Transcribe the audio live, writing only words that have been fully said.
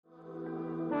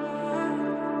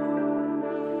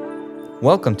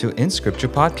Welcome to In Scripture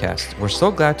Podcast. We're so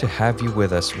glad to have you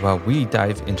with us while we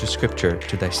dive into Scripture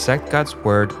to dissect God's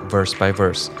Word verse by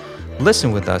verse.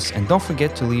 Listen with us and don't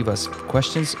forget to leave us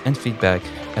questions and feedback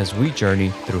as we journey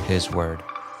through His Word.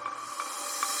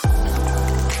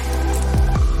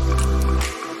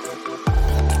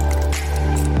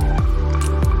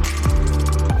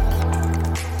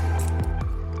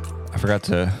 I forgot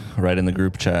to write in the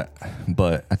group chat,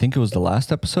 but I think it was the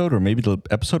last episode or maybe the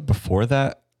episode before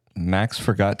that. Max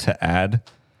forgot to add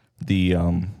the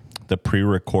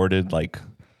pre-recorded like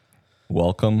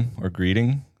welcome or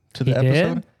greeting to the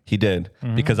episode. He did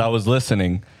because I was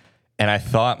listening and I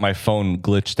thought my phone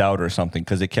glitched out or something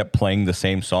because it kept playing the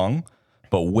same song,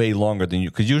 but way longer than you.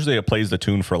 Because usually it plays the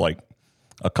tune for like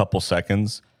a couple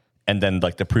seconds. And then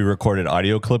like the pre-recorded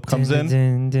audio clip comes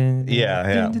in.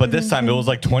 Yeah. But this time it was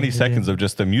like 20 seconds of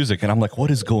just the music. And I'm like,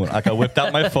 what is going on? Like I whipped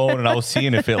out my phone and I was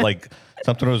seeing if it like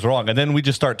something was wrong. And then we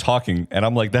just start talking. And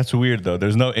I'm like, that's weird though.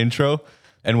 There's no intro.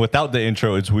 And without the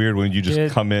intro, it's weird when you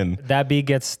just come in. That beat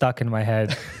gets stuck in my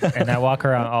head. And I walk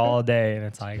around all day and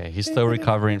it's like. Okay, he's still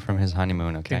recovering from his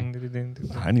honeymoon, okay?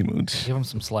 Honeymoon. Give him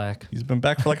some slack. He's been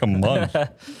back for like a month.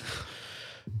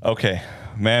 Okay.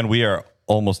 Man, we are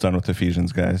almost done with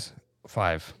Ephesians, guys.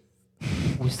 5.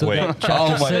 We still Wait. got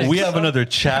chapter 6. We have another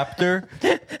chapter?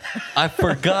 I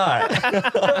forgot.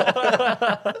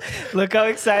 Look how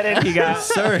excited he got.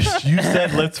 Serge, you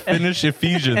said let's finish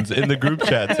Ephesians in the group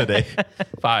chat today.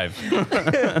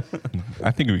 5.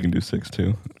 I think we can do 6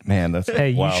 too. Man, that's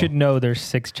Hey, wow. you should know there's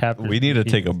 6 chapters. We need to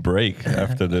take a break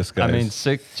after this, guys. I mean,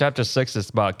 chapter 6 is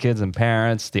about kids and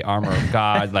parents, the armor of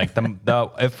God. Like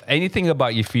the if anything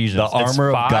about Ephesians, The armor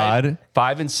of God.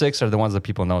 5 and 6 are the ones that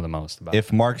people know the most about.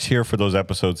 If Mark's here for those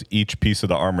episodes, each piece of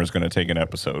the armor is going to take an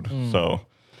episode. So,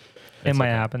 it might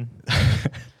happen.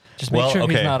 Just make sure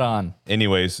okay. he's not on.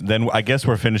 Anyways, then I guess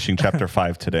we're finishing chapter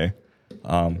 5 today.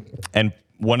 And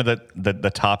one of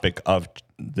the topic of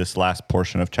this last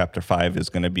portion of chapter 5 is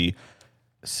going to be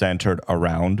centered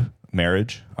around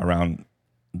marriage, around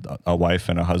a wife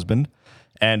and a husband.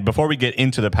 And before we get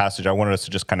into the passage, I wanted us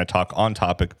to just kind of talk on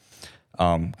topic,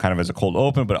 kind of as a cold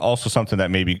open, but also something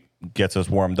that maybe gets us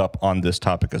warmed up on this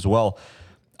topic as well.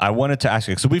 I wanted to ask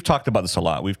you, so we've talked about this a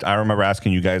lot. I remember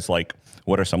asking you guys, like,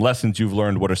 what are some lessons you've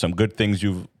learned? What are some good things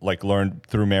you've like learned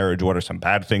through marriage? What are some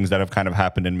bad things that have kind of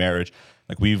happened in marriage?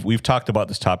 Like we've talked about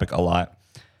this topic a lot.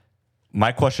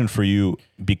 My question for you,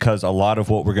 because a lot of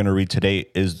what we're going to read today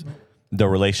is the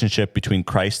relationship between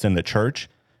Christ and the church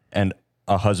and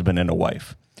a husband and a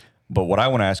wife. But what I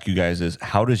want to ask you guys is,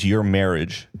 how does your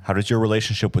marriage, how does your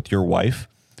relationship with your wife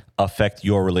affect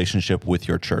your relationship with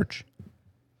your church?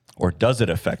 Or does it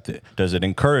affect it? Does it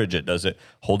encourage it? Does it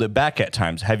hold it back at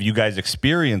times? Have you guys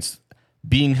experienced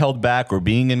being held back or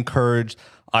being encouraged?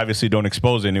 Obviously, don't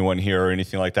expose anyone here or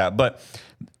anything like that. But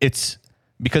it's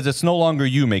because it's no longer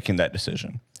you making that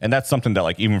decision. And that's something that,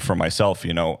 like, even for myself,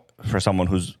 you know, for someone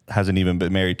who's hasn't even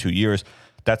been married 2 years,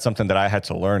 that's something that I had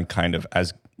to learn kind of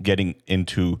as getting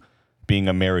into being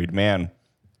a married man.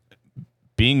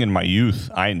 Being in my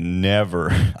youth, I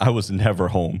was never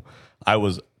home. I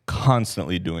was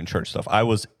constantly doing church stuff. I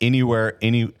was anywhere,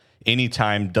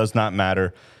 anytime, does not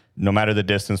matter, no matter the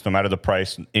distance, no matter the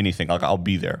price, anything. Like, I'll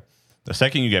be there. The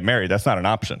second you get married, that's not an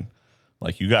option.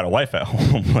 Like, you got a wife at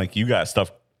home, like you got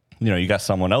stuff, you know, you got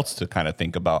someone else to kind of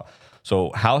think about.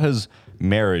 So how has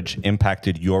marriage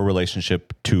impacted your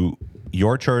relationship to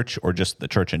your church or just the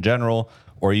church in general,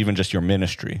 or even just your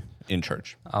ministry in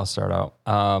church? I'll start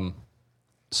out.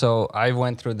 So I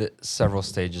went through several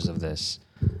stages of this.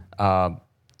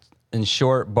 In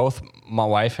short, both my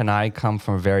wife and I come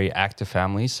from very active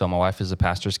families. So my wife is a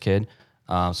pastor's kid.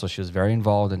 So she was very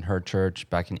involved in her church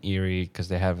back in Erie because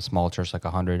they have a small church, like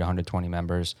 100, 120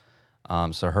 members.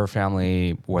 So her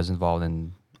family was involved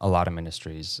in a lot of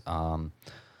ministries.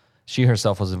 She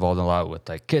herself was involved in a lot with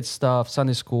like kids stuff,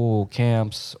 Sunday school,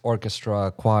 camps,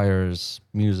 orchestra, choirs,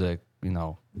 music, you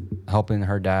know, helping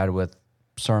her dad with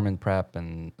sermon prep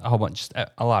and a whole bunch, just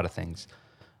a lot of things.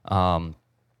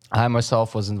 I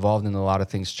myself was involved in a lot of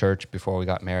things church before we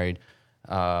got married.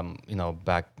 You know,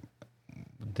 back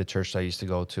the church I used to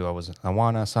go to, I was in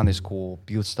Awana, Sunday school,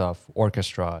 youth stuff,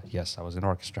 orchestra. Yes, I was in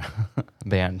orchestra,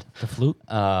 band. The flute?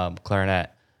 Clarinet.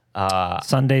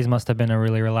 Sundays must have been a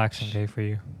really relaxing day for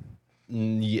you.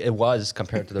 It was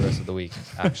compared to the rest of the week,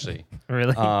 actually.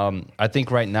 Really? I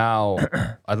think right now,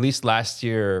 at least last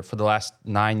year, for the last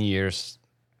 9 years,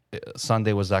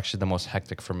 Sunday was actually the most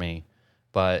hectic for me.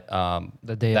 But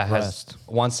the day of rest.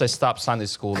 Once I stopped Sunday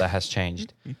school, that has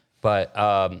changed. But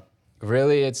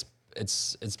really, it's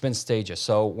been stages.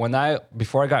 So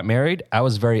before I got married, I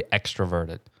was very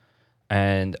extroverted.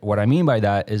 And what I mean by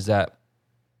that is that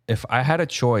if I had a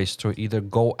choice to either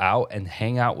go out and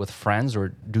hang out with friends or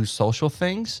do social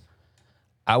things,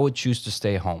 I would choose to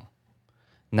stay home.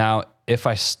 Now, if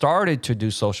I started to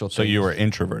do social things... So you were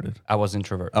introverted? I was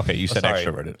introverted. Okay, you said sorry.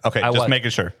 extroverted. Okay, I just was.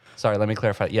 making sure. Sorry, let me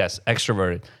clarify. Yes,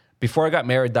 extroverted. Before I got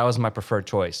married, that was my preferred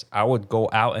choice. I would go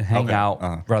out and hang out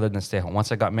rather than stay home.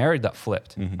 Once I got married, that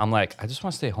flipped. I'm like, I just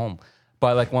want to stay home.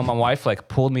 But like when my wife like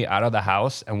pulled me out of the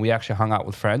house and we actually hung out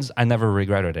with friends, I never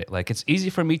regretted it. Like it's easy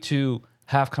for me to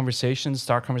have conversations,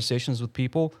 start conversations with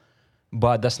people,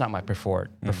 but that's not my preferred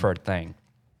thing.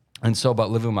 And so, but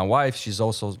living with my wife, she's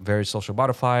also very social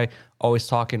butterfly, always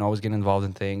talking, always getting involved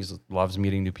in things, loves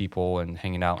meeting new people and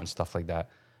hanging out and stuff like that.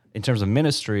 In terms of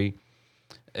ministry,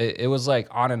 it was like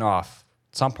on and off.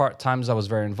 Times I was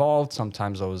very involved.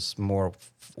 Sometimes I was more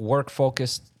work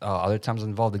focused. Other times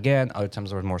involved again. Other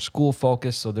times I was more school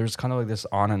focused. So there's kind of like this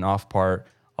on and off part.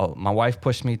 My wife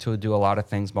pushed me to do a lot of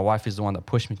things. My wife is the one that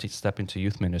pushed me to step into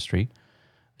youth ministry.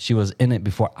 She was in it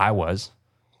before I was,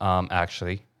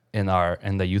 actually, in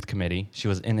the youth committee. She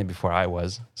was in it before I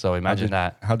was. So imagine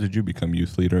that. How did you become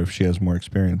youth leader if she has more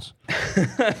experience?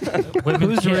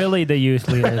 Who's really the youth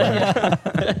leader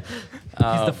there?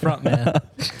 He's the front man.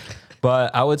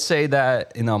 But I would say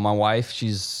that, my wife, she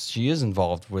is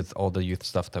involved with all the youth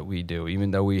stuff that we do, even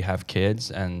though we have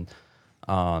kids. And,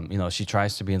 she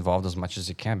tries to be involved as much as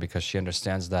she can because she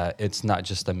understands that it's not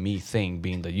just a me thing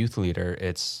being the youth leader.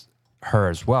 It's her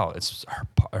as well. It's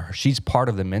she's part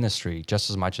of the ministry just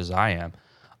as much as I am.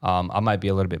 I might be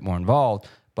a little bit more involved,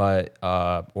 but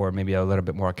or maybe a little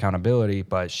bit more accountability,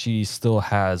 but she still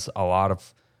has a lot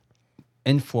of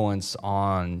influence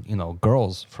on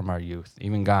girls from our youth,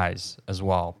 even guys as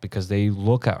well, because they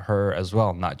look at her as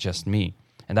well, not just me.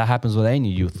 And that happens with any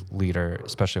youth leader,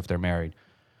 especially if they're married.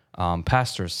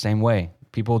 Pastors, same way.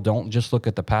 People don't just look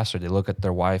at the pastor; they look at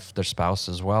their wife, their spouse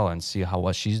as well, and see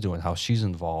what she's doing, how she's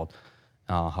involved,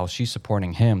 how she's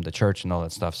supporting him, the church, and all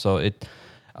that stuff. So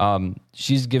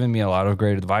she's given me a lot of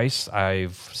great advice.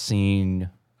 I've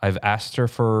asked her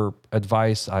for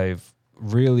advice. I've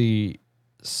really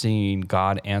seen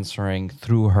God answering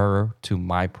through her to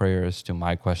my prayers, to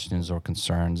my questions or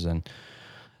concerns. And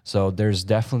so there's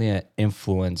definitely an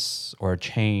influence or a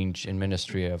change in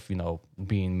ministry of,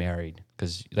 being married.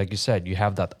 Because like you said, you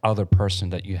have that other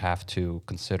person that you have to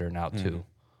consider now too.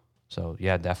 So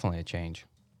yeah, definitely a change.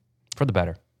 For the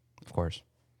better, of course.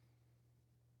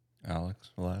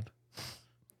 Alex, Vlad?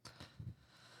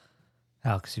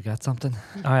 Alex, you got something?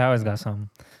 I always got something.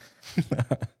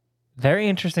 Very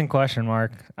interesting question,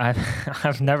 Mark.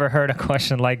 I've never heard a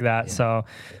question like that. So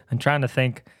I'm trying to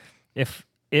think if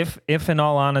in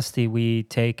all honesty we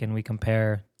take and we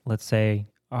compare, let's say,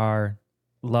 our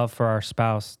love for our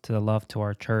spouse to the love to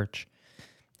our church,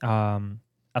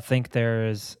 I think there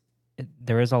is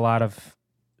a lot of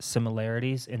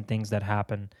similarities in things that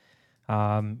happen.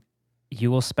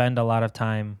 You will spend a lot of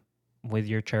time with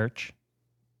your church.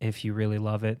 If you really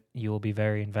love it, you will be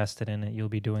very invested in it. You'll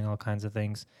be doing all kinds of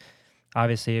things.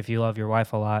 Obviously, if you love your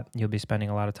wife a lot, you'll be spending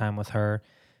a lot of time with her.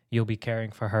 You'll be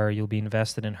caring for her. You'll be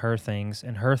invested in her things,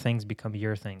 and her things become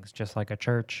your things. Just like a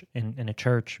church, in a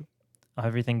church,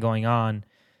 everything going on,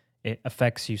 it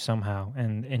affects you somehow.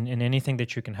 And in anything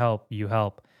that you can help, you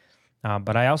help.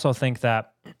 But I also think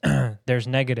that there's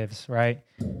negatives, right?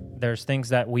 There's things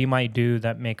that we might do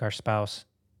that make our spouse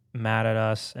mad at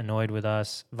us, annoyed with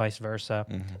us, vice versa.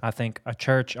 Mm-hmm. I think a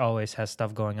church always has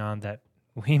stuff going on that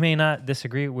we may not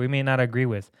disagree, we may not agree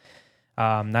with.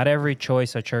 Not every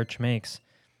choice a church makes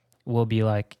will be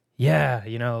like, yeah,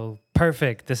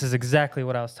 perfect. This is exactly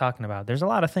what I was talking about. There's a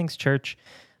lot of things church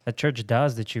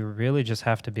does that you really just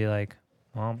have to be like,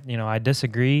 well, I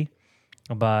disagree,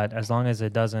 but as long as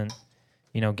it doesn't,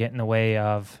 get in the way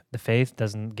of the faith,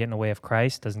 doesn't get in the way of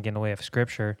Christ, doesn't get in the way of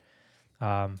Scripture,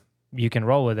 you can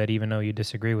roll with it even though you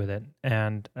disagree with it.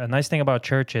 And a nice thing about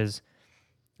church is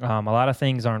a lot of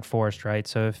things aren't forced, right?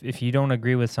 So if you don't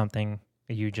agree with something,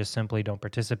 you just simply don't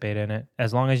participate in it.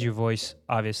 As long as you voice,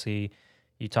 obviously,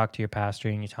 you talk to your pastor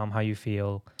and you tell him how you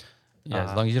feel. Yeah,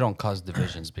 as long as you don't cause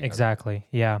divisions. Exactly,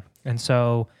 yeah. And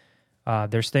so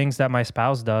there's things that my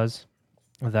spouse does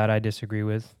that I disagree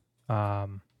with.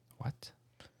 What?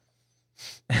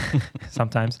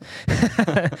 Sometimes.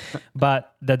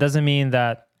 But that doesn't mean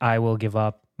that I will give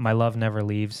up. My love never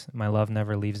leaves. My love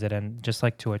never leaves it. And just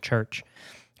like to a church,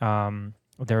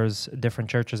 there's different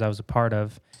churches I was a part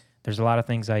of. There's a lot of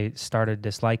things I started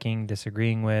disliking,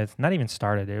 disagreeing with. Not even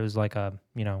started. It was like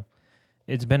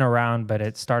it's been around, but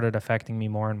it started affecting me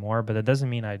more and more. But it doesn't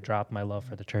mean I dropped my love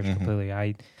for the church completely.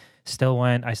 I still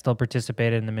went. I still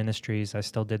participated in the ministries. I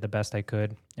still did the best I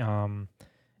could. And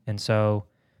so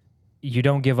you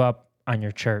don't give up on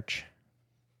your church.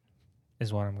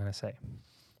 is what I'm going to say.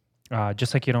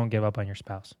 Just like you don't give up on your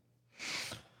spouse.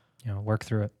 Work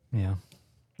through it. Yeah.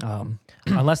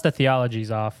 Unless the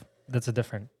theology's off, that's a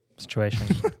different situation.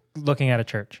 Looking at a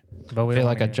church. But we I feel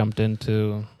don't like I wanna jumped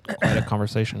into quite a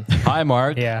conversation. Hi,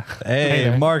 Mark. get- Yeah. Hey,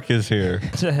 there. Mark is here.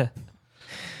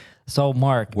 So,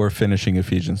 Mark, We're finishing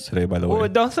Ephesians today, by the way. Well,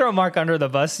 don't throw Mark under the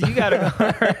bus. You got to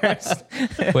go first.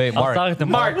 Wait, Mark. talking to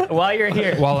Mark, while you're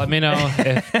here. Well, let me know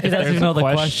if there's doesn't a know the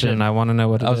question. question. I want to know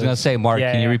what it is. I was going to say, Mark,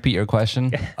 Yeah, can you yeah. repeat your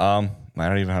question? I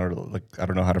don't even know how to I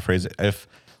don't know how to phrase it.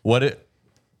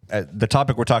 The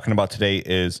topic we're talking about today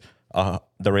is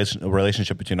the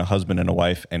relationship between a husband and a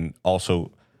wife, and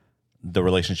also the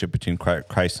relationship between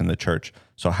Christ and the church.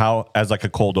 So how, as like a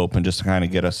cold open, just to kind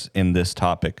of get us in this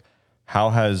topic,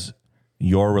 how has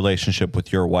your relationship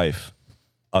with your wife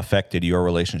affected your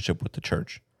relationship with the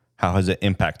church? How has it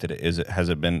impacted it? Has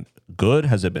it been good?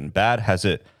 Has it been bad? Has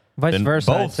it Vice been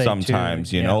versa, I'd both say, too.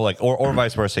 sometimes, Yeah. or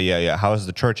vice versa. Yeah. How has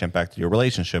the church impacted your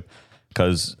relationship?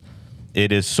 Because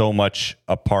it is so much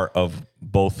a part of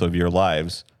both of your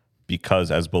lives,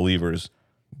 because as believers,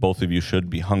 both of you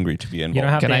should be hungry to be involved. You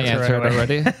don't have Can to I answer answer right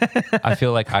it away. already? I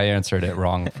feel like I answered it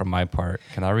wrong from my part.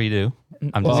 Can I redo?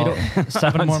 I'm Well, just,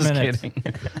 7 I'm more just minutes. kidding.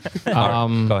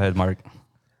 Go ahead, Mark.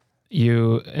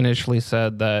 You initially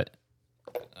said that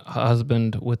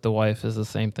husband with the wife is the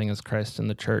same thing as Christ in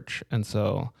the church, and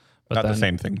so but Not then the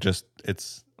same thing. Just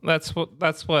it's That's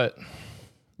what.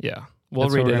 Yeah, we'll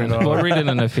That's read what it. we're In, gonna go we'll over. read it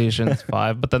in Ephesians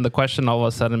 5. But then the question all of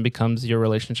a sudden becomes your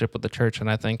relationship with the church,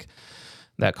 and I think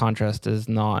that contrast is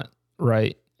not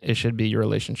right. It should be your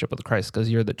relationship with Christ, because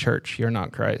you're the church. You're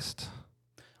not Christ.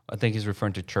 I think he's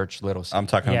referring to church little. I'm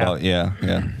talking Yeah.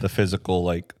 about the physical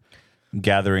like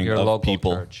gathering Your of local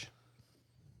people. church.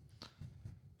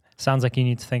 Sounds like you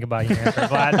need to think about your answer,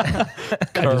 Vlad.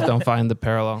 I just don't find the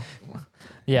parallel.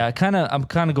 Yeah, I'm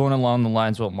kind of going along the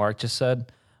lines of what Mark just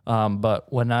said.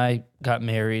 But when I got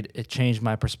married, it changed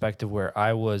my perspective, where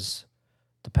I was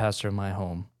the pastor of my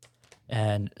home.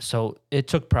 And so it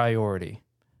took priority.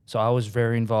 So I was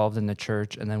very involved in the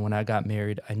church. And then when I got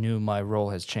married, I knew my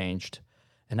role has changed.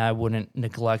 And I wouldn't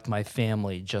neglect my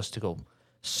family just to go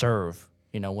serve,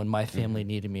 when my family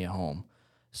needed me at home.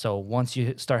 So once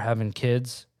you start having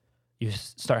kids, you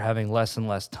start having less and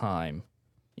less time,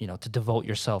 to devote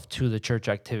yourself to the church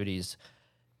activities.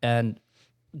 And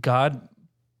God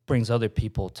brings other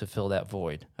people to fill that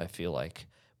void, I feel like.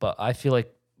 But I feel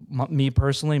like me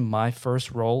personally, my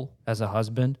first role as a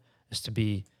husband is to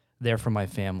be there for my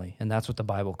family. And that's what the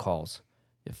Bible calls.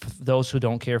 If those who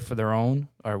don't care for their own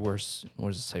are worse, what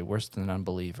does it say? Worse than an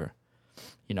unbeliever.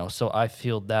 So I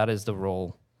feel that is the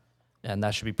role, and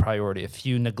that should be priority. If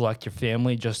you neglect your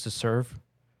family just to serve,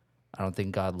 I don't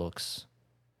think God looks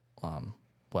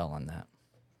well on that.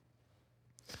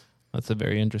 That's a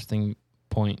very interesting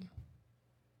point.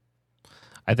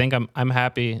 I think I'm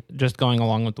happy, just going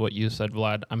along with what you said,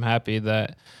 Vlad. I'm happy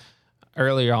that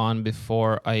earlier on,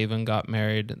 before I even got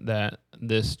married, that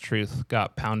this truth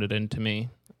got pounded into me,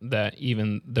 that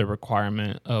even the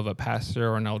requirement of a pastor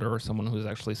or an elder or someone who's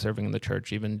actually serving in the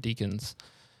church, even deacons,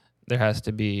 they have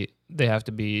to be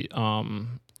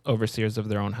overseers of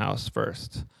their own house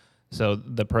first. So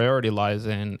the priority lies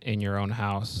in your own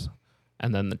house,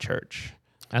 and then the church.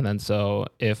 And then so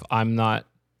if I'm not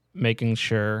making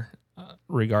sure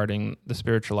regarding the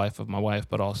spiritual life of my wife,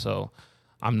 but also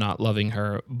I'm not loving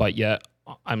her, but yet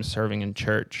I'm serving in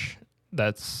church,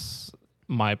 that's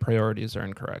my priorities are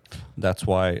incorrect. That's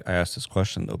why I asked this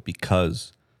question, though,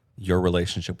 because your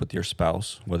relationship with your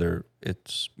spouse, whether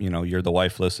it's, you're the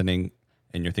wife listening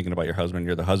and you're thinking about your husband,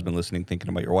 you're the husband listening, thinking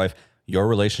about your wife, your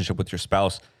relationship with your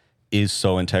spouse is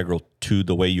so integral to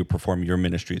the way you perform your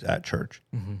ministries at church.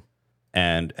 Mm-hmm.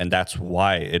 And that's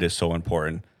why it is so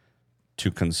important to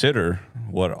consider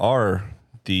what are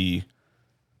the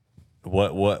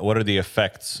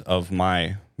effects of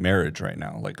my marriage right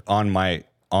now, like on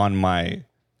my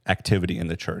activity in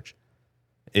the church.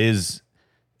 Is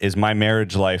my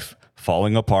marriage life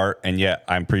falling apart, and yet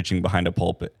I'm preaching behind a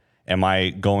pulpit? Am I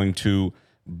going to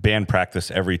band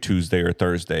practice every Tuesday or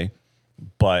Thursday,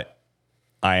 but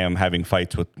I am having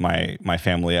fights with my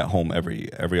family at home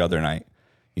every other night?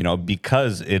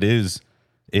 Because it is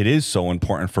so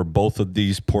important for both of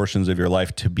these portions of your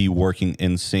life to be working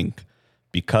in sync,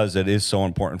 because it is so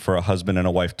important for a husband and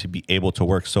a wife to be able to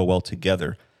work so well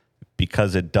together,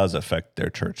 because it does affect their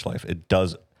church life. It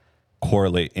does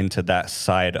correlate into that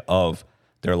side of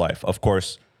their life. Of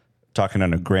course, talking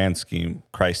on a grand scheme,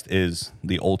 Christ is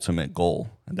the ultimate goal.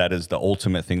 That is the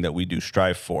ultimate thing that we do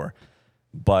strive for.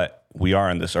 But we are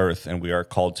on this earth, and we are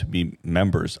called to be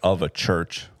members of a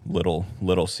church, little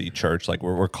C church. Like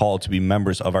we're called to be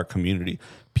members of our community,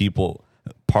 people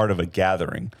part of a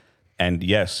gathering. And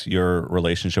yes, your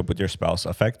relationship with your spouse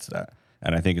affects that.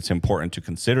 And I think it's important to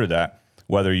consider that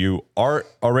whether you are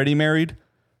already married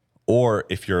or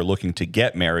if you're looking to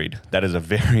get married. That is a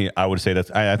very, I would say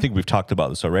that, I think we've talked about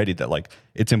this already, that like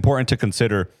it's important to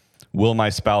consider, will my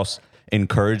spouse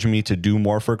encourage me to do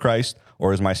more for Christ,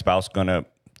 or is my spouse going to,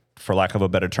 for lack of a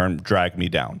better term, drag me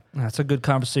down? That's a good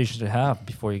conversation to have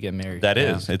before you get married. That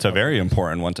is. It's a very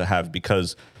important one to have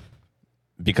because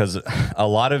a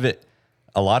lot of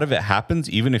it happens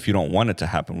even if you don't want it to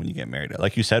happen when you get married.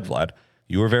 Like you said, Vlad,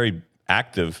 you were very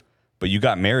active, but you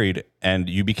got married and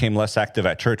you became less active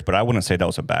at church. But I wouldn't say that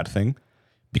was a bad thing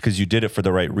because you did it for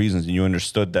the right reasons and you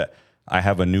understood that I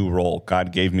have a new role.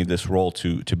 God gave me this role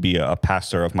to be a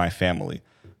pastor of my family.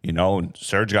 You know,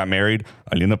 Serge got married.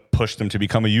 Alina pushed him to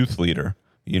become a youth leader.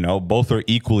 You know, both are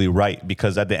equally right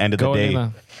because at the end of the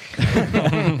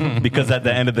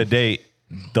day,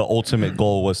 the ultimate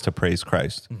goal was to praise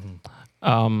Christ.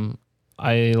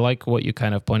 I like what you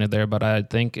kind of pointed there, but I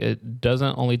think it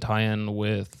doesn't only tie in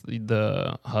with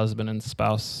the husband and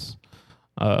spouse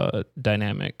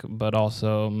dynamic, but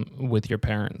also with your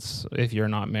parents if you're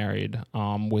not married,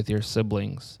 with your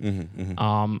siblings.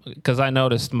 Because I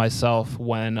noticed myself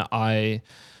when I,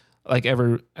 like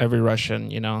every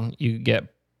Russian, you know, you get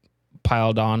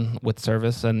piled on with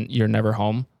service and you're never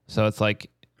home. So it's like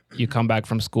you come back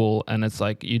from school and it's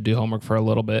like you do homework for a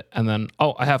little bit and then,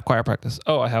 oh, I have choir practice.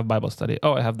 Oh, I have Bible study.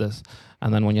 Oh, I have this.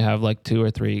 And then when you have like 2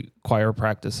 or 3 choir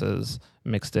practices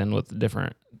mixed in with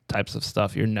different types of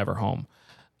stuff, you're never home.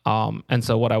 And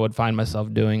so what I would find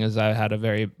myself doing is I had a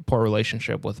very poor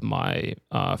relationship with my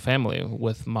family,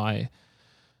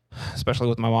 especially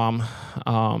with my mom.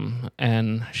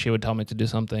 And she would tell me to do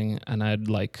something and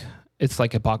it's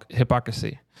like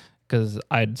hypocrisy. Because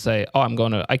I'd say, "Oh, I'm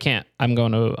going to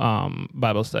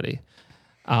Bible study,"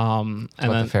 and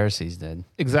what the Pharisees did.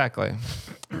 Exactly.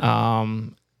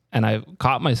 And I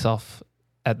caught myself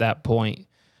at that point,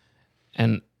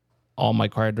 and all my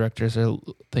choir directors are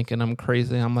thinking I'm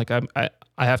crazy. I'm like, I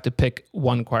have to pick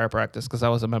one choir practice because I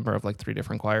was a member of like 3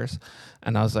 different choirs,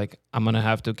 and I was like, I'm gonna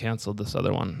have to cancel this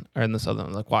other one or in this other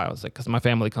one. Like, why? I was like, because my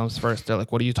family comes first. They're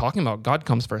like, what are you talking about? God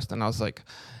comes first, and I was like,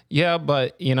 yeah,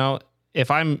 but you know. If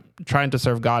I'm trying to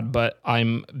serve God, but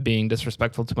I'm being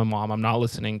disrespectful to my mom, I'm not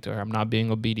listening to her, I'm not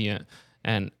being obedient,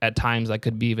 and at times I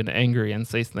could be even angry and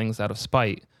say things out of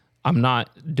spite, I'm not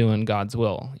doing God's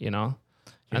will, you know?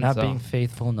 You're not being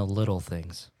faithful in the little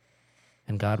things.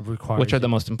 And God requires... Which are the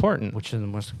most important. Which are the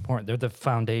most important. They're the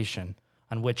foundation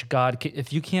on which God...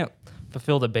 If you can't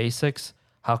fulfill the basics,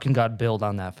 how can God build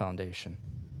on that foundation?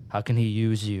 How can he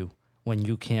use you when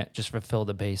you can't just fulfill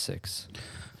the basics?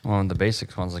 Well, the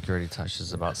basic ones, like you already touched,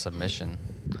 is about submission,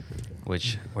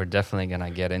 which we're definitely going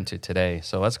to get into today.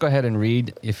 So let's go ahead and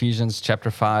read Ephesians chapter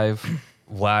 5.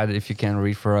 Vlad, if you can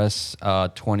read for us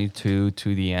 22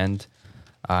 to the end.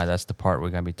 That's the part we're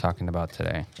going to be talking about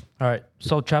today. All right.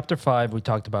 So chapter 5, we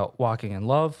talked about walking in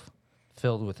love,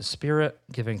 filled with the Spirit,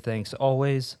 giving thanks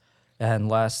always. And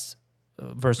last,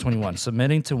 verse 21,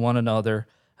 submitting to one another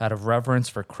out of reverence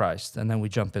for Christ. And then we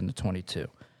jump into 22.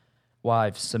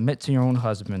 Wives, submit to your own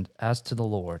husband as to the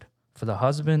Lord. For the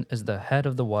husband is the head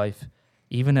of the wife,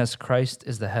 even as Christ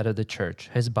is the head of the church,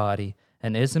 his body,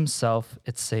 and is himself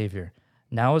its Savior.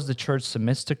 Now as the church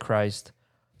submits to Christ,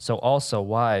 so also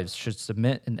wives should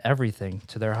submit in everything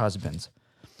to their husbands.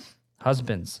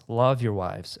 Husbands, love your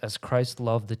wives, as Christ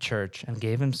loved the church and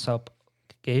gave himself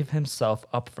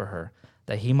up for her,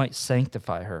 that he might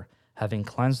sanctify her, having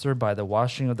cleansed her by the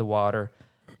washing of the water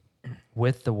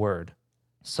with the word,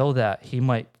 so that he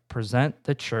might present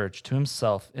the church to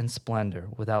himself in splendor,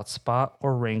 without spot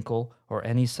or wrinkle or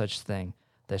any such thing,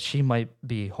 that she might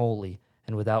be holy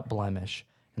and without blemish.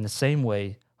 In the same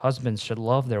way, husbands should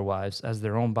love their wives as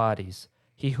their own bodies.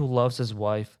 He who loves his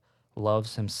wife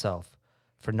loves himself.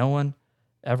 For no one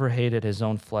ever hated his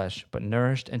own flesh, but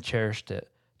nourished and cherished it,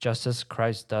 just as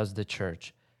Christ does the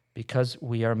church, because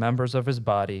we are members of his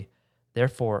body.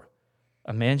 Therefore,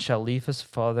 a man shall leave his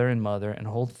father and mother and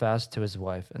hold fast to his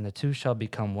wife, and the two shall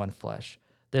become one flesh.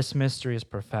 This mystery is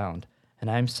profound, and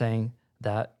I am saying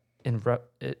that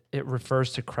it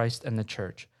refers to Christ and the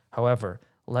church. However,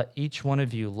 let each one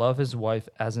of you love his wife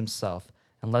as himself,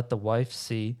 and let the wife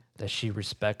see that she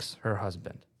respects her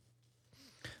husband.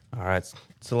 All right.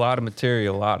 It's a lot of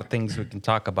material, a lot of things we can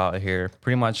talk about here.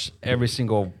 Pretty much every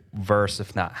single verse,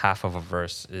 if not half of a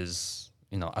verse, is,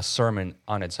 a sermon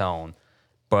on its own.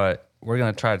 But we're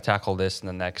going to try to tackle this in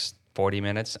the next 40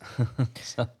 minutes.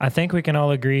 I think we can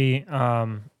all agree,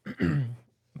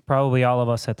 probably all of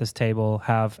us at this table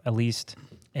have at least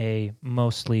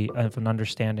mostly of an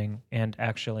understanding and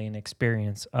actually an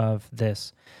experience of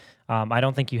this. I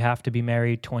don't think you have to be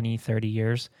married 20, 30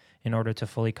 years in order to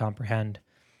fully comprehend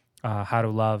how to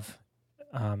love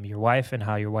your wife and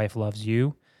how your wife loves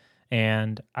you.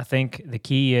 And I think the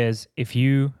key is if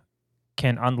you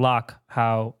can unlock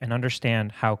how and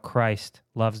understand how Christ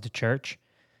loves the church,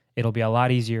 it'll be a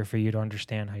lot easier for you to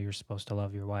understand how you're supposed to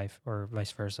love your wife, or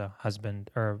vice versa,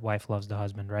 husband or wife loves the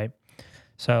husband, right?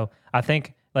 So I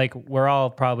think like we're all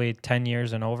probably 10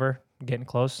 years and over, getting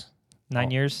close. 9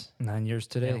 years. 9 years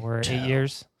today. Yeah, we're 8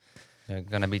 years. They're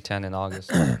gonna be 10 in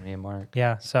August. Me and Mark.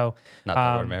 Yeah. So Not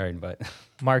that we're married, but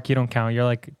Mark, you don't count. You're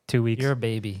like 2 weeks. You're a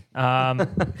baby.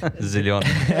 zillion.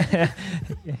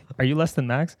 Are you less than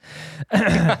Max?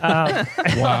 Wow.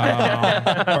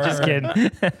 Just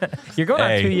kidding. You're going on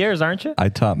Hey. 2 years, aren't you? I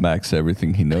taught Max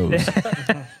everything he knows.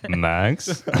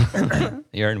 Max,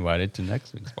 you're invited to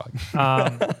next week's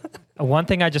podcast. One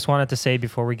thing I just wanted to say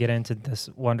before we get into this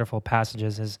wonderful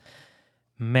passages is,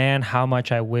 man, how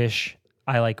much I wish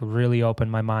I like really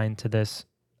opened my mind to this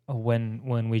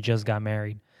when we just got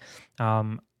married.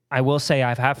 I will say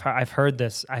I've heard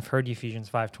this. I've heard Ephesians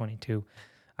 5:22.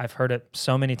 I've heard it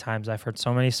so many times. I've heard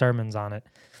so many sermons on it.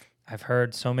 I've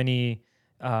heard so many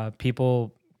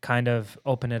people kind of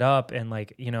open it up and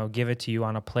like, you know, give it to you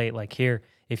on a plate. Like, here,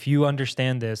 if you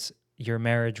understand this, your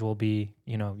marriage will be,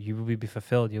 you know, you will be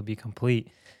fulfilled. You'll be complete.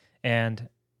 And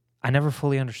I never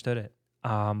fully understood it.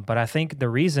 But I think the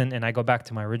reason, and I go back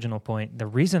to my original point, the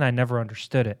reason I never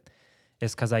understood it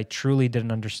is because I truly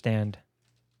didn't understand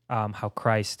how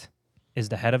Christ is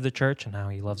the head of the church and how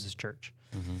he loves his church.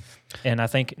 Mm-hmm. And I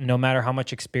think no matter how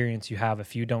much experience you have,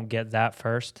 if you don't get that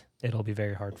first, it'll be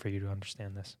very hard for you to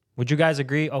understand this. Would you guys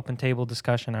agree? Open table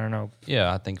discussion? I don't know.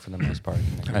 Yeah, I think for the most part.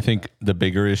 I think the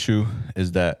bigger issue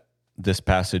is that this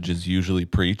passage is usually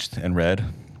preached and read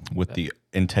with the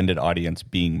intended audience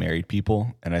being married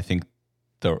people. And I think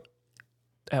the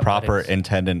proper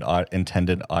intended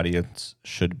audience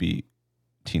should be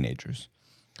teenagers.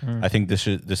 I think this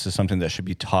is something that should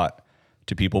be taught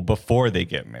to people before they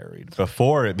get married,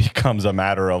 before it becomes a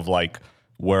matter of like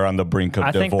we're on the brink of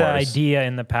I divorce. think the idea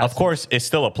in the past, Of course, it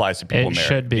still applies to people It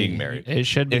should be. being married. It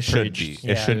should be It should preached. be.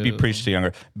 It should be preached to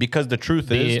younger, because the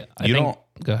truth is I you think- don't.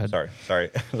 Go ahead. Sorry.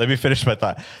 Let me finish my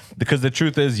thought. Because the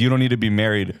truth is, you don't need to be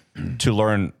married to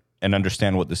learn and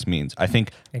understand what this means. I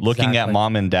think looking at Exactly.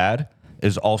 mom and dad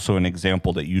is also an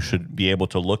example that you should be able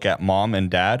to look at mom and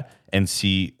dad and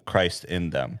see Christ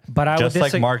in them. but I just would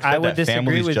like Mark said, I would that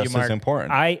family disagree is with just you, Mark. as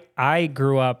important. I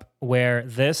grew up where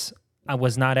this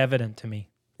was not evident to me.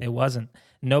 It wasn't.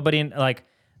 Nobody like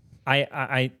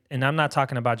I and I'm not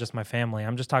talking about just my family.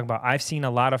 I'm just talking about I've seen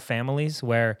a lot of families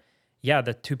where, yeah,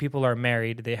 the two people are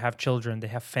married, they have children, they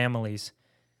have families,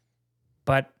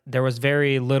 but there was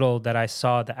very little that I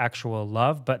saw the actual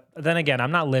love. But then again,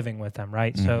 I'm not living with them,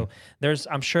 right? So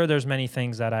I'm sure there's many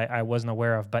things that I wasn't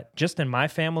aware of, but just in my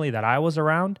family that I was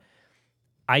around,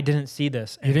 I didn't see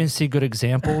this. You didn't see good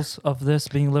examples of this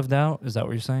being lived out? Is that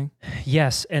what you're saying?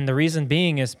 Yes, and the reason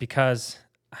being is because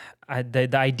the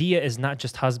idea is not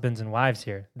just husbands and wives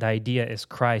here. The idea is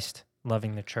Christ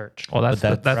loving the church. Well, that's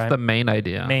But that's right. the main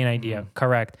idea. Main idea,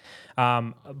 correct.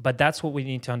 But that's what we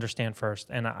need to understand first.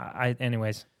 And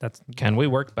anyways, that's Can we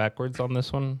work backwards on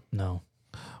this one? No.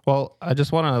 Well, I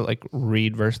just want to like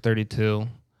read verse 32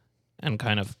 and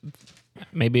kind of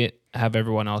maybe have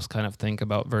everyone else kind of think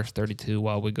about verse 32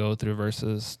 while we go through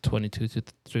verses 22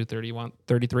 through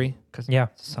 33. yeah.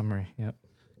 Summary. Yep.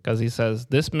 Because he says,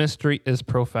 this mystery is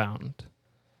profound.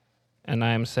 And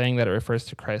I am saying that it refers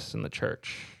to Christ and the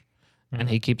church. And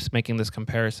he keeps making this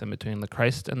comparison between the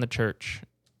Christ and the church,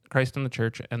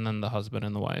 and then the husband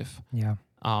and the wife. Yeah.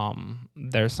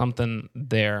 There's something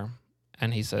there.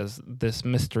 And he says, this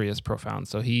mystery is profound.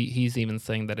 So he's even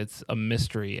saying that it's a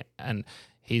mystery. And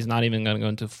he's not even going to go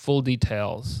into full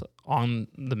details on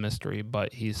the mystery,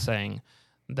 but he's saying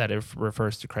that it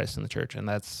refers to Christ and the church. And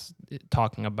that's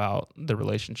talking about the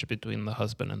relationship between the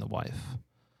husband and the wife.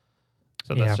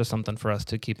 So that's Yeah. just something for us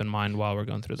to keep in mind while we're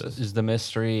going through this. Is the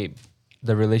mystery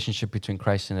the relationship between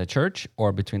Christ and the church,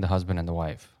 or between the husband and the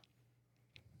wife?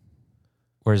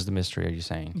 Where's the mystery, are you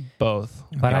saying? Both.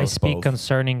 But I Both. speak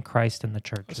concerning Christ and the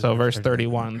church. So verse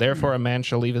 31, therefore a man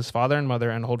shall leave his father and mother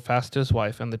and hold fast to his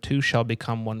wife, and the two shall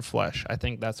become one flesh. I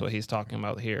think that's what he's talking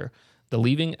about here. The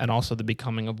leaving and also the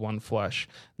becoming of one flesh.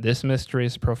 This mystery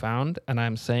is profound, and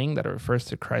I'm saying that it refers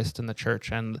to Christ and the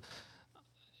church. And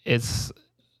it's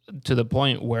to the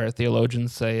point where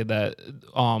theologians say that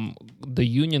the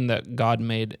union that God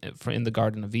made in the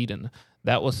Garden of Eden,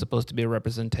 that was supposed to be a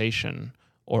representation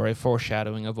or a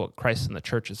foreshadowing of what Christ and the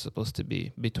church is supposed to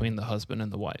be between the husband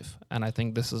and the wife. And I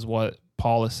think this is what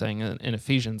Paul is saying in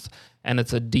Ephesians, and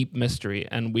it's a deep mystery,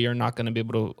 and we are not going to be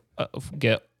able to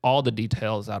get all the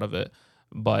details out of it,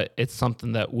 but it's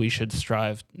something that we should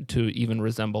strive to even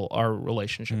resemble our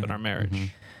relationship in our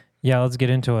marriage. Yeah, let's get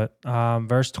into it.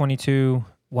 Verse 22,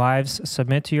 wives,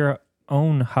 submit to your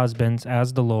own husbands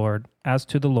as to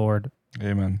the Lord.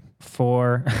 Amen.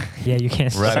 For, yeah, you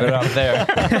can't Wrap start. it up there.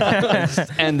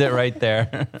 Just end it right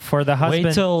there. For the husband.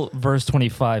 Wait till verse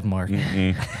 25, Mark.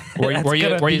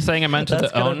 Were you saying I meant to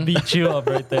That's the gonna own? beat you up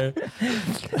right there.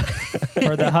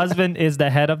 For the husband is the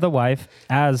head of the wife,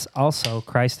 as also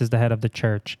Christ is the head of the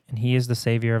church, and he is the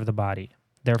savior of the body.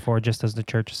 Therefore, just as the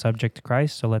church is subject to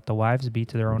Christ, so let the wives be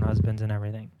to their own husbands in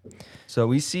everything. So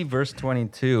we see verse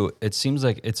 22. It seems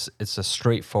like it's a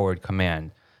straightforward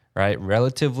command, right?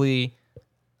 Relatively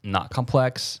not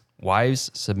complex. Wives,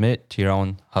 submit to your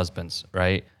own husbands,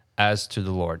 right? As to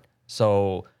the Lord.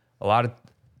 So a lot of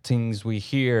things we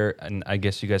hear, and I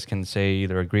guess you guys can say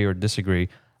either agree or disagree.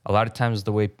 A lot of times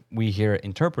the way we hear it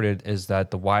interpreted is that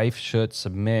the wife should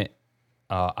submit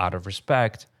out of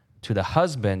respect to the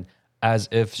husband as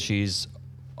if she's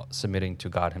submitting to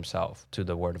God himself, to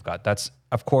the word of God. That's,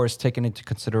 of course, taken into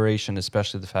consideration,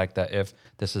 especially the fact that if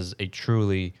this is a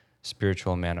truly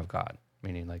spiritual man of God,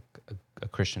 meaning like a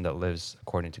Christian that lives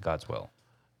according to God's will.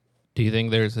 Do you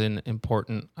think there's an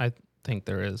important, I think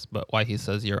there is, but why he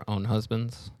says your own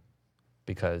husbands?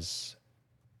 Because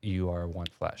you are one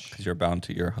flesh. Because you're bound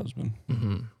to your husband.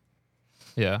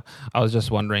 Yeah. I was just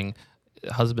wondering,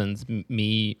 husbands,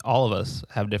 me, all of us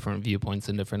have different viewpoints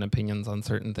and different opinions on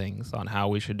certain things, on how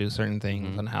we should do certain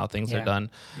things and how things are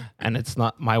done. And it's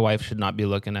not, my wife should not be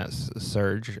looking at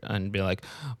Serge and be like,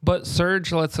 but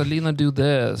Serge lets Alina do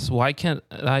this. Why can't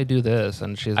I do this?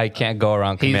 And she's, I can't go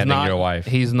around commanding your wife.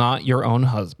 He's not your own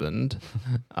husband.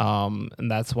 And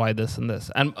that's why this and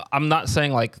this. And I'm not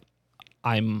saying like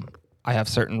I have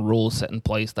certain rules set in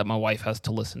place that my wife has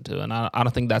to listen to. And I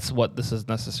don't think that's what this is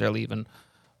necessarily even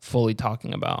fully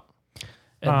talking about.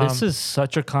 And this is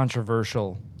such a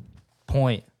controversial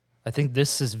point. I think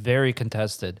this is very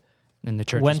contested in the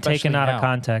church. When especially taken out now. of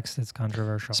context, it's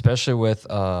controversial. Especially with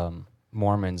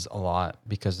Mormons a lot,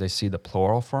 because they see the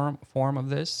plural form of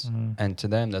this, and to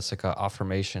them that's like an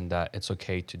affirmation that it's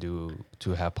okay to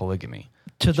have polygamy.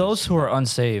 To those who are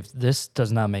unsaved, this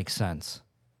does not make sense.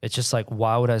 It's just like,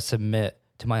 why would I submit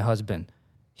to my husband?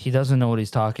 He doesn't know what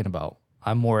he's talking about.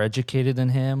 I'm more educated than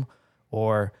him,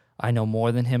 or I know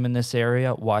more than him in this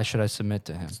area. Why should I submit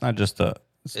to him? It's not just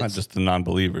the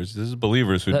non-believers. This is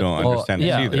believers who don't understand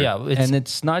yeah, this either. Yeah, And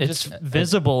it's not it's just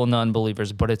visible in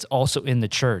unbelievers, but it's also in the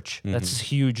church. That's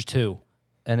huge too.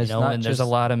 and it's You know, not and just, there's a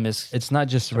lot of it's not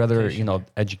just whether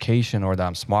education or that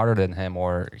I'm smarter than him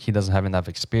or he doesn't have enough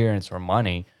experience or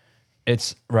money.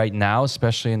 It's right now,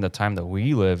 especially in the time that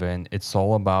we live in, it's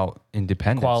all about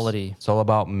independence. Equality. It's all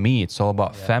about me. It's all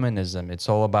about feminism. It's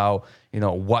all about,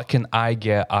 what can I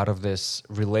get out of this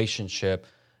relationship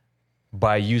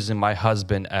by using my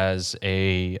husband as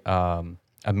a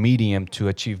medium to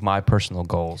achieve my personal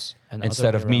goals And instead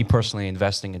other of way me around. personally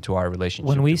investing into our relationship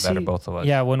When we to better see, both of us.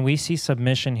 yeah, when we see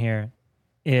submission here,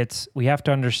 we have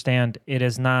to understand it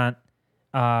is not,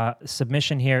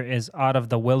 submission here is out of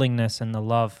the willingness and the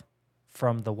love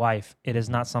from the wife. It is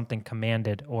not something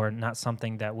commanded or not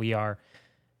something that we are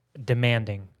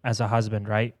demanding as a husband,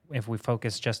 right? If we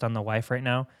focus just on the wife right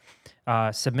now,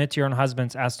 submit to your own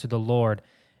husbands as to the Lord.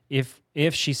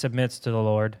 If she submits to the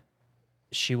Lord,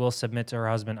 she will submit to her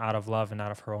husband out of love and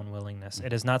out of her own willingness.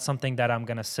 It is not something that I'm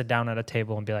going to sit down at a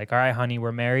table and be like, all right, honey,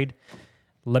 we're married.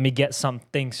 Let me get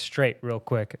something straight real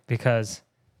quick, because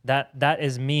that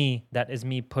is me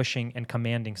pushing and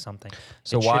commanding something.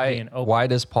 So It should be an open- why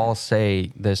does Paul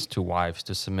say this to wives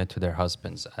to submit to their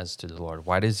husbands as to the Lord?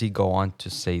 Why does he go on to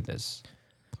say this?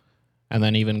 And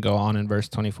then even go on in verse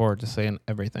 24 to say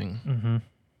everything.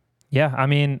 Yeah, I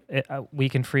mean, we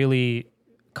can freely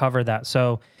cover that.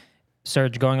 So,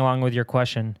 Serge, going along with your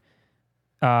question,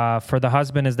 for the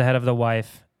husband is the head of the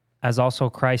wife, as also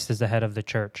Christ is the head of the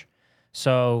church.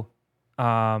 So,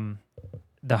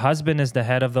 the husband is the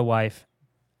head of the wife,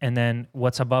 and then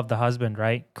what's above the husband,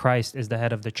 right? Christ is the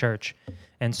head of the church.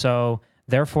 And so,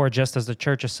 therefore, just as the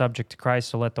church is subject to Christ,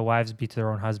 so let the wives be to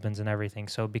their own husbands and everything.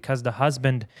 So because the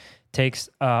husband takes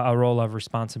a role of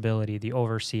responsibility, the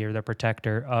overseer, the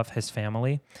protector of his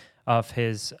family, of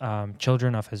his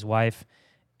children, of his wife,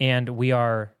 and we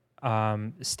are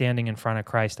standing in front of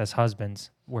Christ as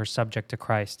husbands, we're subject to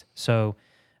Christ. So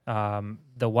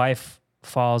the wife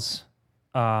falls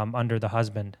under the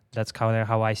husband. That's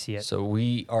how I see it. So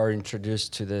we are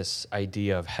introduced to this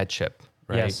idea of headship,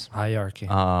 right? Yes. Hierarchy.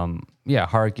 Yeah,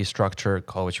 hierarchy structure,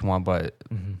 call it what you want, but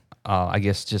I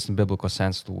guess just in biblical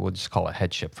sense, we'll just call it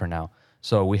headship for now.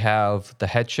 So we have the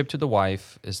headship to the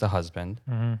wife is the husband,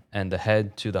 and the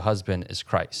head to the husband is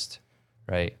Christ,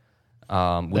 right?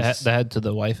 The head to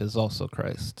the wife is also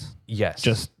Christ. Yes.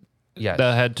 Just yes.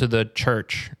 the head to the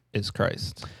church is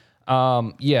Christ.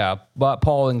 Yeah, but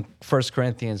Paul in 1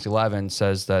 Corinthians 11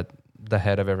 says that the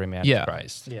head of every man is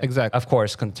Christ. Yeah. Exactly. Of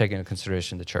course, taking into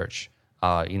consideration the church.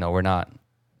 We're not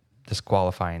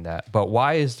disqualifying that. But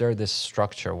why is there this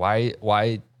structure?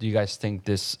 Why do you guys think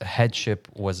this headship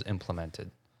was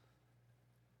implemented?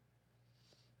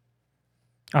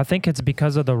 I think it's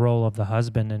because of the role of the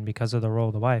husband and because of the role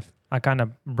of the wife. I kind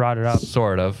of brought it up.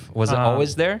 Sort of. Was it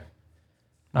always there?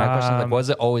 My question is, was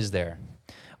it always there?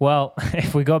 Well,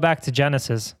 if we go back to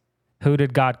Genesis, who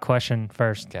did God question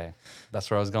first? Okay,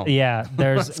 that's where I was going. Yeah,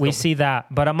 we see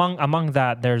that, but among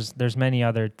that, there's many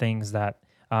other things that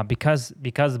because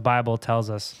the Bible tells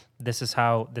us this is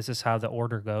how the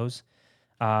order goes.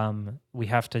 We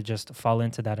have to just fall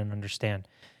into that and understand.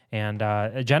 And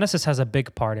Genesis has a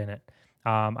big part in it.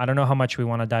 I don't know how much we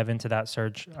want to dive into that,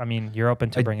 Serge. I mean, you're open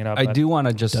to bring it up. I do want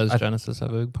to just. Does Genesis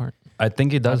have a big part? I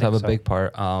think it does have a so. big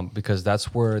part because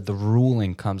that's where the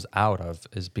ruling comes out of,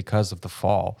 is because of the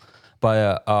fall.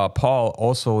 But Paul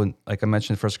also, like I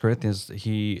mentioned, 1 Corinthians,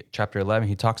 chapter 11,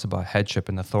 he talks about headship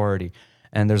and authority.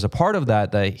 And there's a part of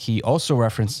that he also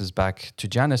references back to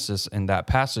Genesis in that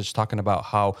passage, talking about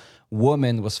how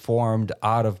woman was formed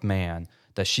out of man,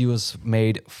 that she was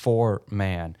made for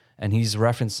man. And he's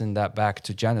referencing that back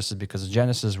to Genesis because in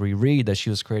Genesis we read that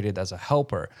she was created as a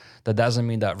helper. That doesn't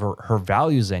mean that her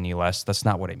value is any less. That's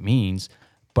not what it means.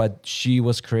 But she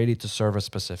was created to serve a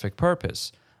specific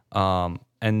purpose.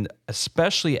 And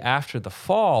especially after the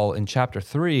fall in chapter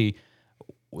 3,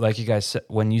 like you guys said,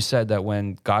 when you said that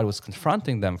when God was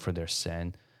confronting them for their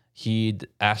sin, he'd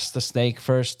asked the snake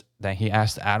first, then he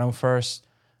asked Adam first.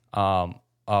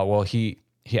 He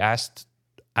asked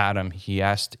Adam, he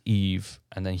asked Eve,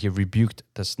 and then he rebuked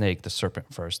the snake, the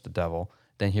serpent first, the devil.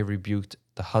 Then he rebuked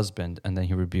the husband, and then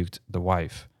he rebuked the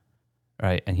wife,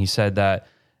 right? And he said that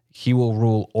he will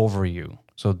rule over you.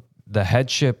 So the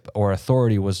headship or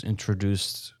authority was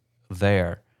introduced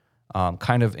there,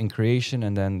 kind of in creation,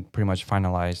 and then pretty much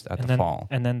finalized at the fall.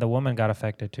 And then the woman got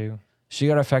affected too. She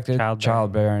got affected, Childbearing.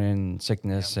 childbearing and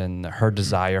sickness, and her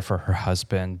desire for her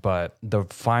husband. But the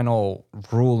final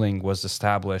ruling was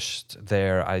established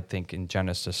there, I think, in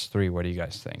Genesis 3. What do you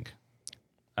guys think?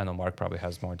 I know Mark probably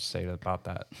has more to say about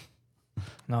that.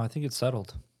 No, I think it's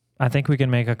settled. I think we can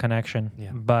make a connection.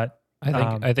 Yeah. But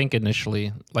I think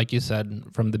initially, like you said,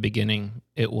 from the beginning,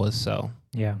 it was so.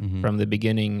 yeah. Mm-hmm. From the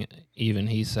beginning, even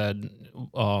he said,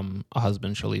 a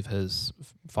husband shall leave his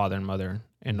father and mother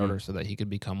in order so that he could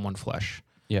become one flesh.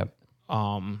 Yep.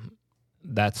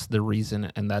 That's the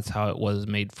reason, and that's how it was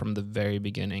made from the very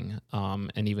beginning.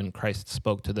 And even Christ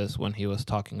spoke to this when he was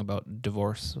talking about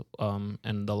divorce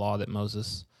and the law that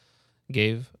Moses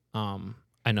gave.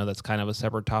 I know that's kind of a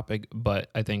separate topic, but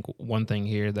I think one thing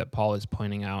here that Paul is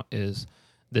pointing out is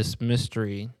this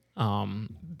mystery,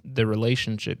 the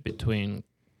relationship between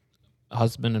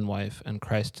husband and wife and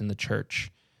Christ in the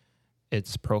church.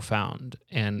 It's profound,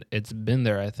 and it's been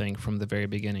there, I think, from the very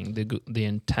beginning. The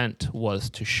intent was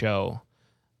to show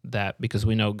that, because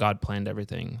we know God planned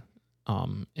everything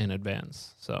in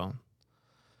advance. So,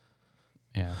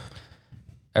 yeah,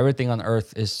 everything on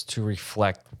earth is to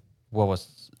reflect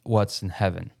what's in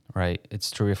heaven, right?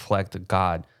 It's to reflect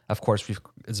God. Of course,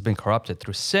 it's been corrupted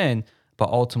through sin, but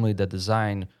ultimately the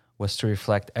design was to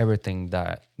reflect everything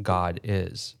that God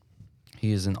is.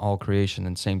 He is in all creation,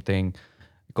 and same thing.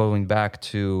 Going back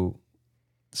to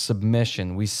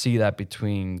submission, we see that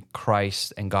between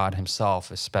Christ and God himself,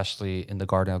 especially in the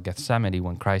Garden of Gethsemane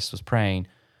when Christ was praying,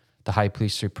 the high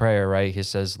priestly prayer, right? He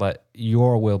says, let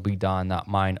your will be done, not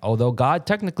mine. Although God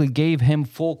technically gave him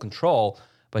full control,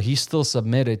 but he still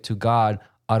submitted to God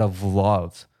out of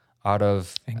love, out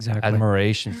of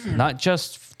admiration, not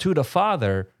just to the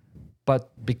Father, but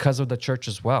because of the church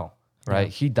as well, right? Yeah.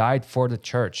 He died for the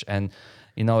church, and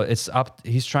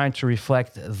he's trying to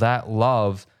reflect that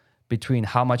love between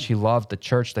how much he loved the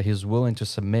church, that he's willing to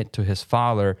submit to his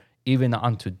Father even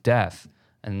unto death.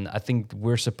 And I think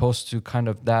we're supposed to kind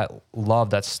of that love,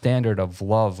 that standard of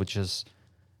love, which is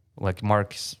like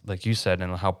Mark, like you said,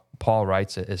 and how Paul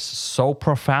writes it, is so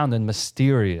profound and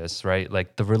mysterious, right?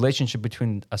 Like the relationship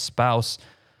between a spouse,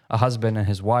 a husband and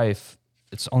his wife,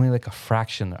 it's only like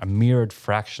a mirrored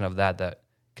fraction of that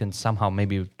can somehow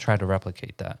maybe try to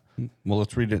replicate that. Well,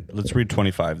 let's read it. Let's read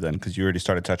 25 then, because you already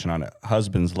started touching on it.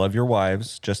 Husbands, love your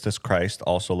wives, just as Christ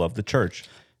also loved the church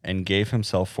and gave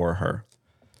himself for her,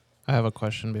 I have a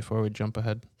question before we jump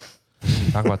ahead.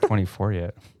 Talk about 24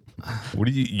 yet. What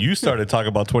do you started talking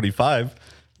about 25?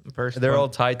 Verse They're all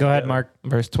tied. Go ahead, together. Mark.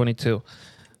 Verse 22.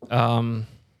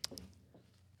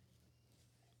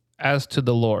 As to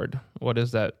the Lord, what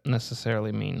does that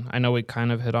necessarily mean? I know we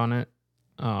kind of hit on it,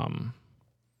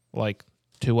 like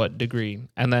to what degree?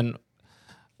 And then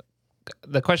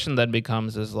the question then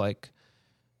becomes is like,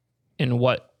 in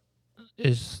what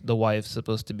is the wife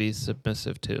supposed to be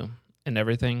submissive to? In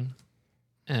everything?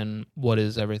 And what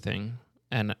is everything?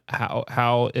 And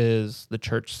how is the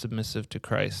church submissive to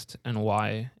Christ? And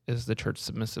why is the church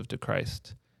submissive to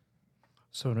Christ?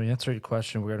 So to answer your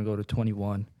question, we're going to go to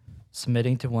 21.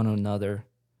 Submitting to one another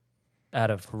out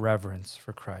of reverence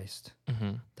for Christ.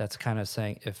 Mm-hmm. That's kind of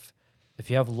saying if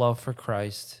you have love for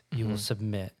Christ, you will Mhm.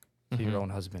 submit to Mhm. your own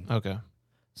husband. Okay.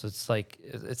 So it's like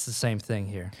it's the same thing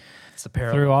here. It's the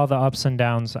parallel. Through all the ups and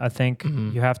downs, I think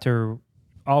Mhm. you have to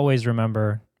always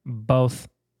remember both.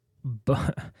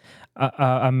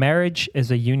 A marriage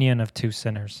is a union of two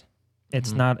sinners.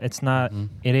 It's Mhm. not. It's not. Mhm.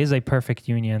 It is a perfect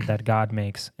union that God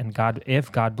makes, and if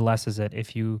God blesses it,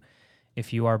 if you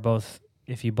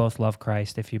both love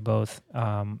Christ, if you both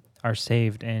are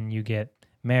saved and you get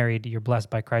married, you're blessed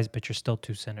by Christ, but you're still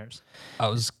two sinners. I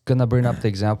was gonna bring up the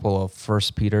example of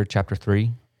 1 Peter chapter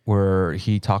 3, where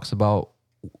he talks about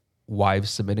wives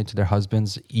submitting to their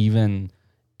husbands, even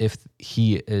if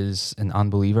he is an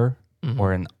unbeliever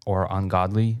Mhm. or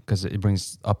ungodly, because it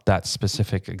brings up that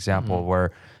specific example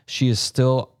where she is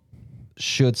still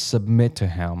should submit to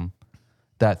him,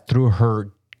 that through her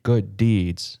good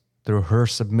deeds, through her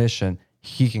submission,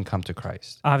 he can come to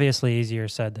Christ. Obviously, easier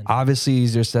said than done. Obviously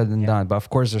easier said than done, but of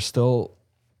course there's still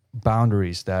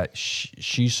boundaries that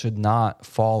she should not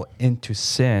fall into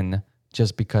sin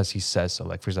just because he says so.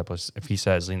 Like, for example, if he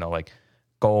says, like,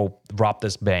 go rob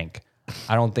this bank,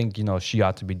 I don't think, she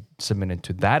ought to be submitted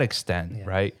to that extent,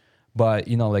 right? But,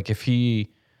 like if he,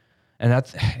 and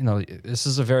that's, this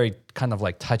is a very kind of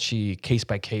like touchy case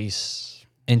by case,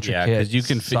 intricate. Yeah, because you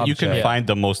can subject. find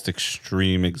the most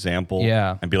extreme example.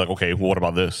 Yeah. And be like, okay, well, what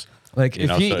about this? Like You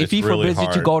know, so if it's he really forbids you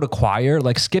to hard. go to choir,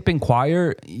 like skipping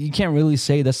choir, you can't really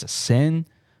say that's a sin,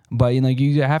 but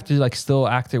you have to like still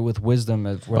act it with wisdom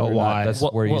as whether or why? not that's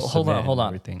Well, where you hold submit on, hold and on.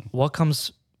 everything. What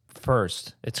comes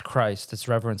first? It's Christ. It's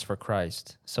reverence for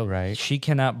Christ. So Right. she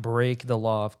cannot break the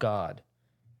law of God.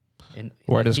 And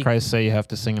Where does he- Christ say you have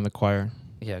to sing in the choir?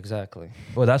 Yeah, exactly.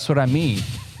 Well, that's what I mean.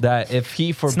 That if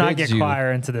he forbids Let's not get you,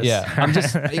 choir into this. yeah, I'm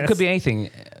just. It could be anything,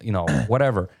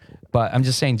 whatever. But I'm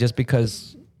just saying, just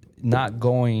because not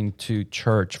going to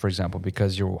church, for example,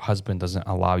 because your husband doesn't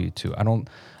allow you to, I don't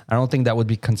think that would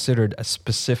be considered a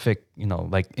specific,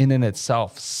 like in and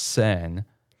itself sin,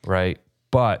 right?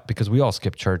 But because we all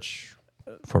skip church.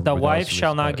 For The regardless wife of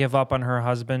shall this, not but- give up on her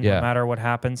husband Yeah. no matter what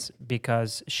happens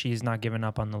because she's not given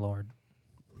up on the Lord.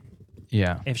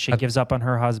 Yeah. If she gives up on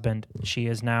her husband, she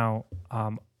is now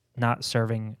not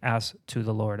serving as to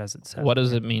the Lord, as it says. What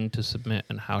does it mean to submit,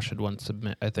 and how should one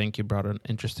submit? I think you brought an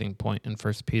interesting point in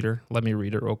 1 Peter. Let me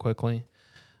read it real quickly.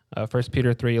 1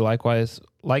 Peter 3, likewise,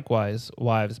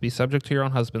 wives, be subject to your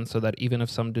own husbands, so that even if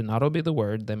some do not obey the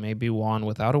word, they may be won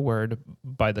without a word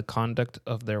by the conduct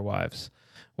of their wives,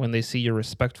 when they see your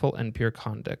respectful and pure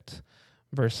conduct.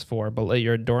 Verse 4, but let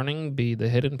your adorning be the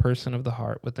hidden person of the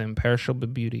heart, with the imperishable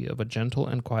beauty of a gentle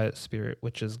and quiet spirit,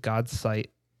 which in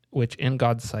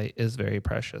God's sight is very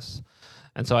precious.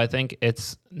 And so I think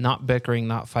it's not bickering,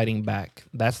 not fighting back.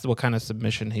 That's what kind of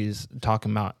submission he's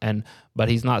talking about. But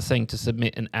he's not saying to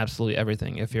submit in absolutely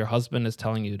everything. If your husband is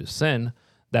telling you to sin,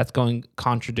 that's going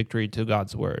contradictory to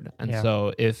God's word. And Yeah.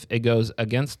 so if it goes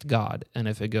against God and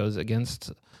if it goes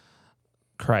against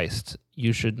Christ,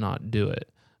 you should not do it.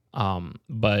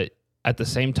 But at the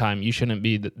same time, you shouldn't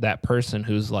be that person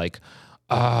who's like,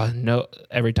 no,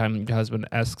 every time your husband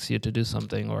asks you to do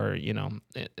something, or,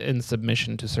 in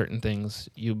submission to certain things,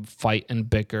 you fight and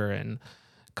bicker and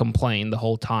complain the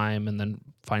whole time. And then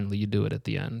finally you do it at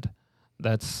the end.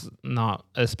 That's not,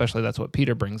 especially that's what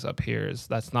Peter brings up here, is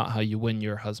that's not how you win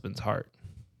your husband's heart.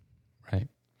 Right.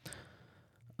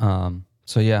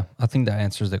 So yeah, I think that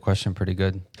answers the question pretty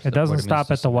good. It doesn't What means stop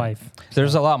to at the submit. wife.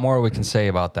 There's a lot more we can say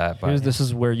about that, but This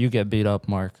is where you get beat up,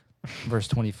 Mark. Verse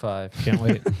 25. Can't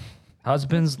wait.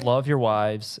 Husbands, love your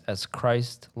wives as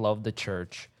Christ loved the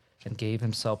church and gave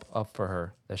himself up for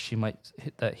her, that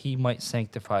he might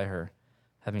sanctify her,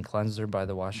 having cleansed her by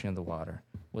the washing of the water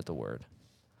with the word.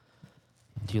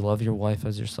 Do you love your wife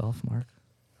as yourself, Mark?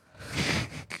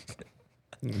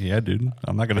 Yeah, dude.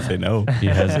 I'm not gonna say no. he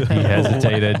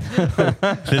hesitated.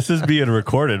 This is being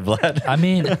recorded, Vlad. I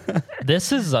mean,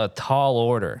 this is a tall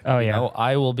order. Oh, you yeah. know?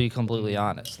 I will be completely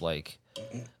honest. Like,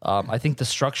 I think the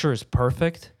structure is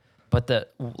perfect, but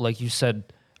that, like you said,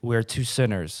 we're two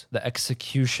sinners. The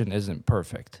execution isn't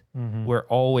perfect. We're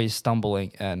always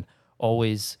stumbling and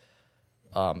always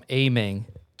aiming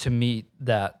to meet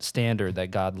that standard that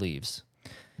God leaves.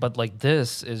 But like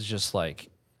this is just like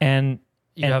And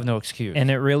you have no excuse. And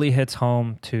it really hits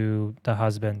home to the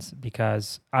husbands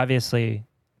because obviously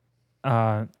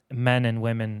men and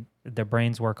women, their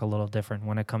brains work a little different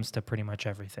when it comes to pretty much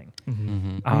everything.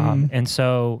 And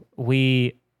so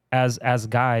we, as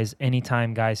guys,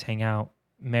 anytime guys hang out,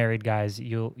 married guys,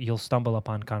 you'll stumble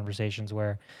upon conversations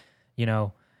where,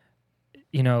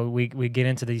 we get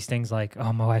into these things like,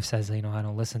 oh, my wife says, I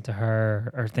don't listen to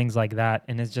her or things like that.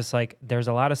 And it's just like, there's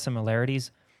a lot of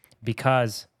similarities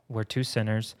because we're two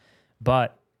sinners.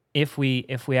 But if we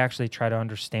actually try to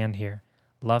understand here,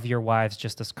 love your wives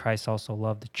just as Christ also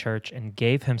loved the church and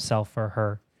gave himself for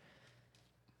her.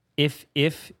 If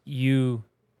you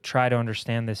try to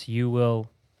understand this, you will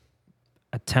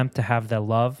attempt to have that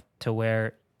love to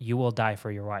where you will die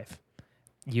for your wife.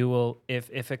 You will,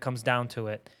 if it comes down to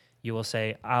it, you will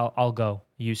say, I'll go,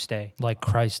 you stay. like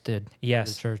Christ did.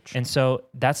 Yes. The church. And so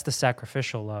that's the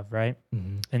sacrificial love, right?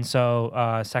 And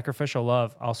so sacrificial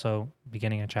love, also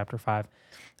beginning in chapter 5,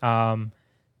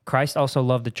 Christ also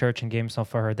loved the church and gave himself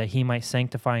for her that he might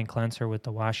sanctify and cleanse her with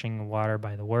the washing of water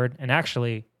by the word. And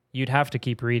actually, you'd have to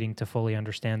keep reading to fully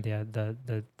understand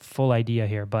the full idea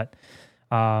here. But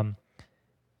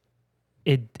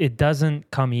it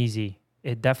doesn't come easy.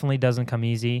 It definitely doesn't come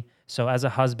easy. So as a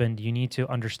husband, you need to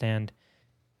understand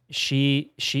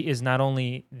she is not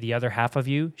only the other half of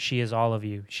you, she is all of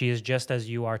you. She is just as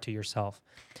you are to yourself.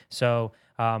 So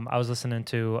I was listening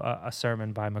to a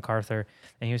sermon by MacArthur,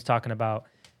 and he was talking about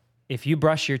if you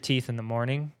brush your teeth in the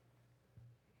morning,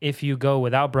 if you go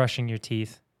without brushing your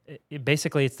teeth,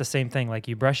 basically it's the same thing. Like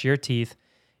you brush your teeth,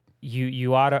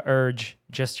 you ought to urge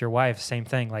just your wife, same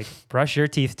thing. Like brush your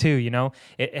teeth too,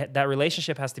 that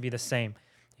relationship has to be the same.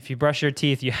 If you brush your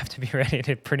teeth, you have to be ready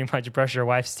to pretty much brush your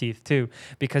wife's teeth too,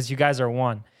 because you guys are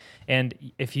one. And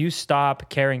if you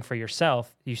stop caring for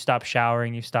yourself, you stop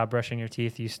showering, you stop brushing your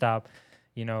teeth, you stop,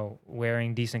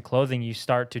 wearing decent clothing, you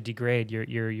start to degrade.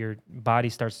 Your body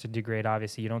starts to degrade.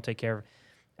 Obviously, you don't take care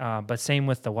of. But same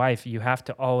with the wife, you have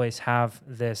to always have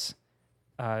this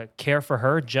care for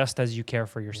her just as you care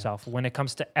for yourself when it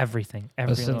comes to everything.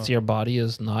 But since your body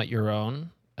is not your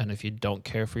own, and if you don't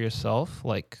care for yourself,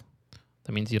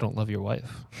 that means you don't love your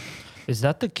wife. Is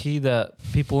that the key that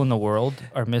people in the world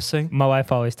are missing? My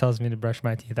wife always tells me to brush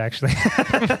my teeth, actually.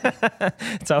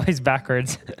 It's always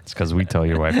backwards. It's because we tell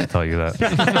your wife to tell you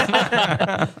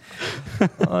that.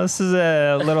 Well, this is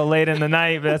a little late in the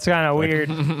night, but that's kind of weird.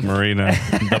 Marina,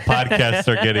 the podcasts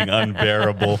are getting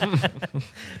unbearable.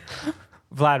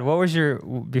 Vlad, what was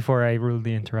before I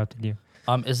rudely interrupted you?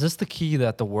 Is this the key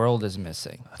that the world is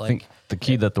missing? I think the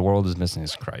key that the world is missing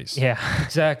is Christ. Yeah.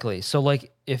 Exactly. So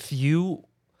if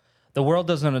the world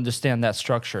doesn't understand that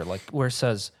structure, where it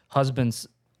says, husbands,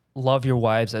 love your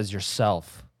wives as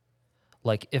yourself.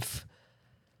 If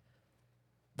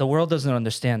the world doesn't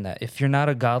understand that, if you're not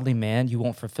a godly man, you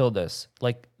won't fulfill this.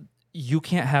 You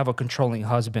can't have a controlling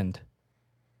husband.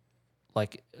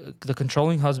 The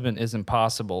controlling husband is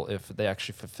impossible if they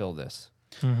actually fulfill this.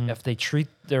 Mm-hmm. If they treat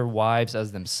their wives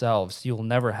as themselves, you'll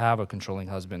never have a controlling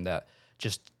husband that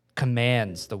just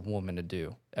commands the woman to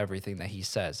do everything that he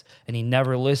says. And he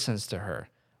never listens to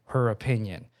her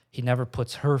opinion. He never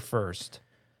puts her first.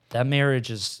 That marriage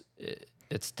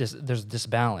there's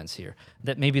disbalance here.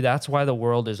 That maybe that's why the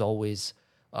world is always,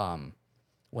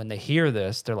 when they hear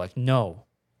this, they're like, no,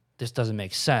 this doesn't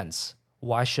make sense.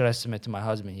 Why should I submit to my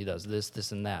husband? He does this,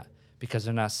 this, and that. Because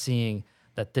they're not seeing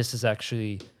that this is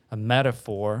actually a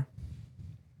metaphor,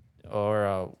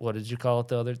 or what did you call it,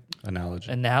 the other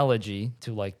analogy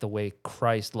to the way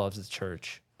Christ loves the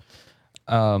church.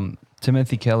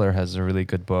 Timothy Keller has a really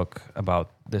good book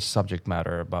about this subject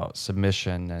matter, about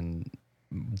submission and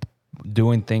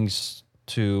doing things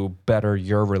to better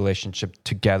your relationship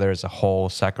together as a whole,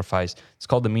 sacrifice. It's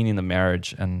called The Meaning of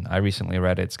Marriage, and I recently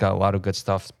read it. It's got a lot of good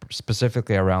stuff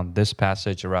specifically around this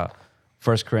passage, around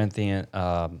 1 Corinthians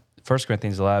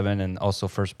 11, and also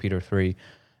 1 Peter 3,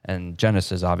 and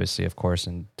Genesis, obviously, of course,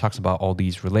 and talks about all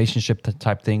these relationship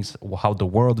type things, how the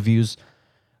world views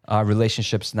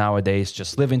relationships nowadays,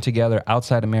 just living together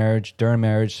outside of marriage, during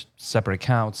marriage, separate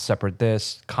accounts, separate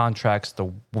this, contracts,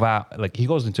 he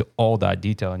goes into all that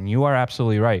detail, and you are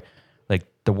absolutely right.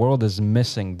 The world is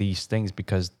missing these things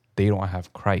because they don't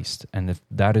have Christ, and if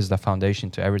that is the foundation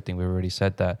to everything, we already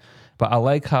said that. But I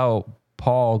like how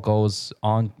Paul goes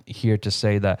on here to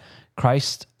say that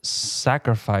Christ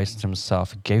sacrificed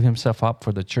himself, gave himself up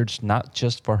for the church, not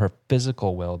just for her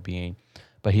physical well-being,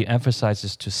 but he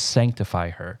emphasizes to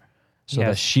sanctify her so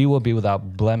that she will be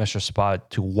without blemish or spot,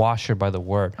 to wash her by the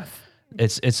word.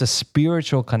 It's a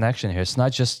spiritual connection here. It's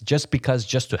not just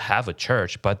to have a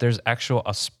church, but there's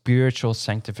a spiritual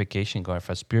sanctification going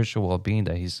for a spiritual well-being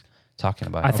that he's talking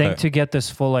about. I think to get this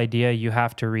full idea, you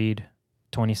have to read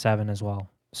 27 as well.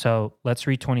 So let's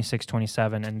read 26,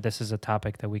 27, and this is a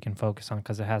topic that we can focus on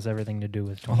because it has everything to do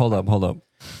with 25. Hold up.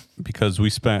 Because we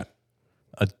spent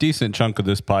a decent chunk of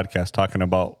this podcast talking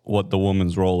about what the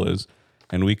woman's role is,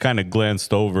 and we kind of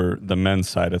glanced over the men's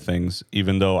side of things,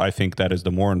 even though I think that is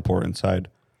the more important side.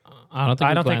 I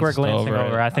don't think we're glancing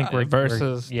over. I think we're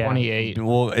verses 28.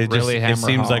 Well, it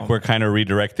seems like we're kind of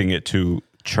redirecting it to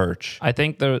church. I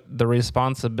think the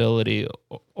responsibility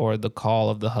or the call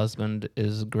of the husband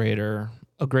is a greater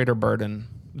burden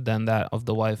than that of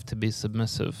the wife to be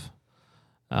submissive.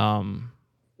 But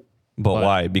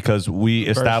why? Because we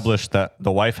established that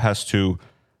the wife has to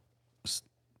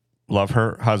love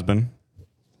her husband,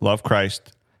 love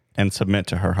Christ, and submit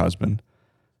to her husband.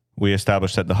 We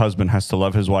established that the husband has to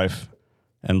love his wife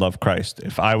and love Christ.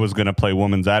 If I was going to play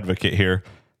woman's advocate here,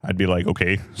 I'd be like,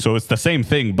 okay, so it's the same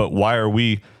thing, but why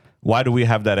do we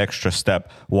have that extra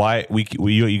step? Why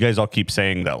you guys all keep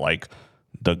saying that like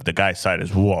the guy's side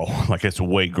is whoa, like it's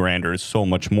way grander, it's so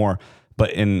much more,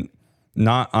 but in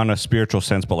not on a spiritual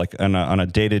sense, but like on a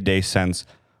day-to-day sense,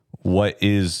 what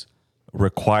is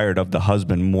required of the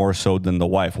husband more so than the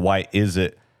wife? Why is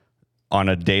it on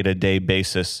a day-to-day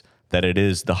basis that it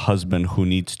is the husband who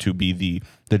needs to be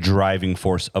the driving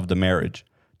force of the marriage?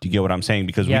 Do you get what I'm saying?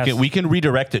 Because we can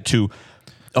redirect it to,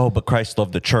 but Christ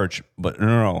loved the church. But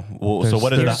no. Well, so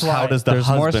what is how does the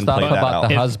husband play that out?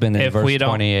 The husband in verse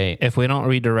 28. If we don't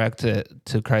redirect it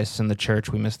to Christ in the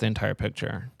church, we miss the entire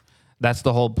picture. That's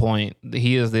the whole point.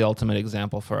 He is the ultimate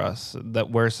example for us, that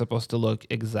we're supposed to look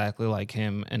exactly like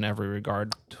him in every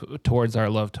regard towards our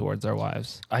love towards our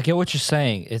wives. I get what you're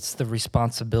saying. It's the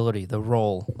responsibility, the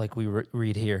role, like we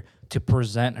read here, to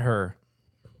present her.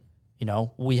 You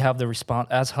know, we have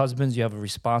as husbands, you have a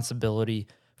responsibility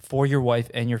for your wife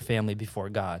and your family before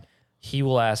God. He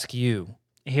will ask you.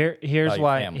 Here's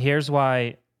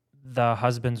why the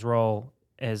husband's role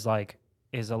is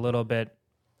a little bit,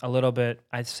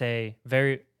 I'd say,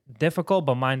 very difficult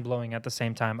but mind-blowing at the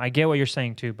same time. I get what you're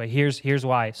saying too, but here's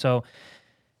why. So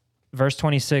verse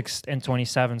 26 and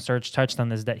 27, Serge touched on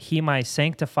this, that he might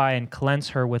sanctify and cleanse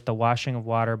her with the washing of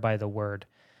water by the word.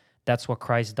 That's what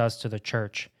Christ does to the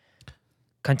church.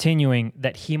 Continuing,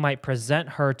 that he might present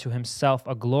her to himself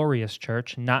a glorious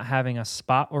church, not having a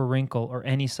spot or wrinkle or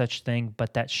any such thing,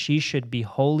 but that she should be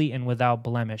holy and without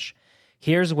blemish.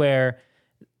 Here's where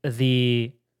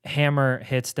the hammer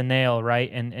hits the nail,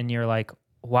 right? And you're like,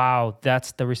 wow,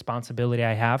 that's the responsibility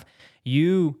I have.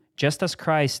 You, just as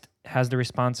Christ has the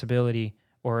responsibility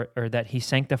or that he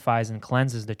sanctifies and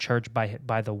cleanses the church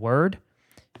by the word,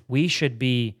 we should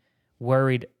be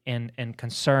worried and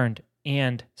concerned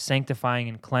and sanctifying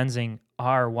and cleansing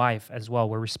our wife as well.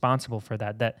 We're responsible for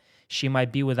that she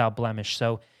might be without blemish.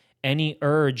 So any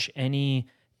urge, any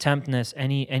temptness,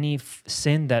 any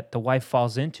sin that the wife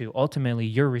falls into, ultimately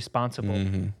you're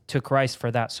responsible to Christ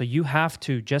for that. So you have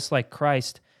to, just like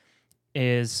Christ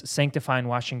is sanctifying,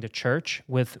 washing the church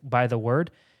by the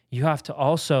word, you have to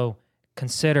also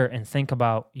consider and think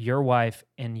about your wife,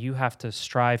 and you have to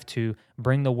strive to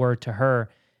bring the word to her.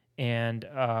 And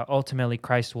ultimately,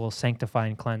 Christ will sanctify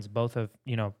and cleanse both of,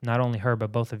 not only her,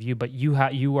 but both of you. But you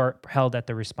are held at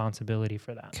the responsibility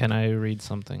for that. Can I read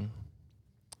something?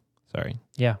 Sorry.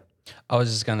 Yeah. I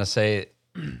was just going to say,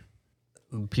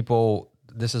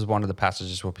 this is one of the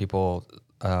passages where people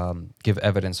give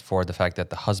evidence for the fact that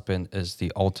the husband is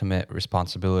the ultimate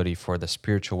responsibility for the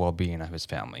spiritual well-being of his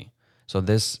family. So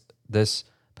this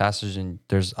passage, and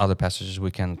there's other passages we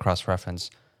can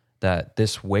cross-reference, that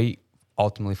this weight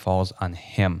ultimately falls on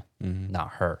him,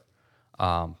 not her.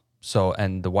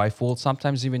 And the wife will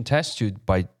sometimes even test you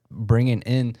by bringing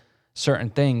in certain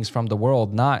things from the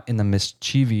world, not in a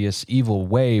mischievous, evil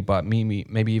way, but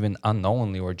maybe even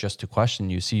unknowingly, or just to question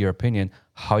you, see your opinion,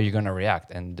 how you're going to react.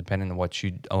 And depending on what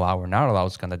you allow or not allow,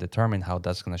 it's going to determine how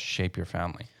that's going to shape your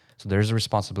family. So there's a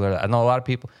responsibility. I know a lot of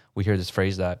people, we hear this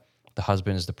phrase that the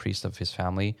husband is the priest of his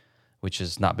family, which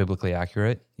is not biblically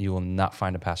accurate. You will not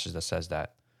find a passage that says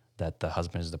that the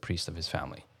husband is the priest of his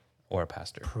family or a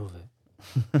pastor. Prove it.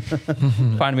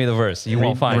 Find me the verse. You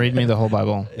won't find it. Read me the whole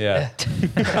Bible. Yeah.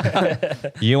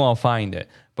 You won't find it.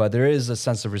 But there is a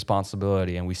sense of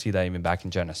responsibility, and we see that even back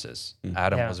in Genesis.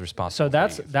 Adam was responsible.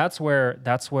 So that's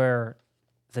where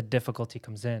the difficulty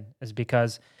comes in, is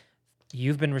because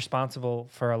you've been responsible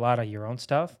for a lot of your own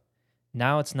stuff.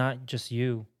 Now it's not just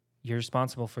you. You're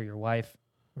responsible for your wife,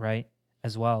 right?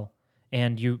 As well.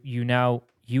 And you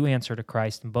answer to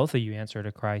Christ, and both of you answer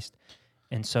to Christ.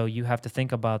 And so you have to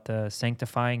think about the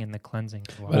sanctifying and the cleansing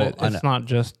as well. But it's not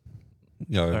just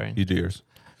Sorry. You do yours.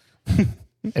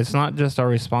 it's not just our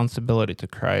responsibility to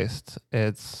Christ.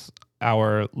 It's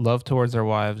our love towards our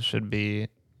wives should be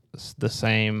the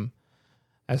same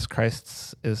as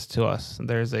Christ's is to us.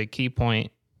 There's a key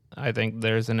point. I think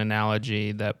there's an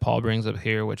analogy that Paul brings up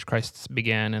here, which Christ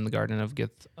began in the Garden of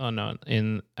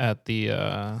at the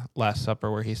Last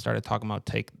Supper, where he started talking about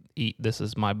eat, this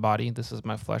is my body, this is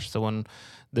my flesh. So when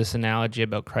this analogy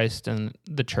about Christ and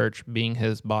the church being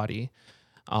his body,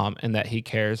 and that he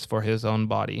cares for his own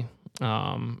body,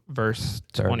 verse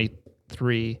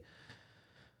 23,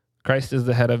 Christ is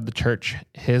the head of the church,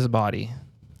 his body.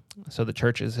 So the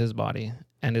church is his body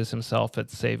and is himself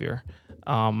its savior.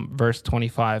 Verse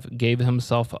 25, gave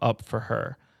himself up for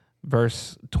her.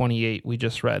 Verse 28, we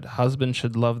just read, husbands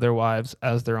should love their wives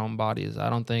as their own bodies. I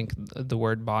don't think the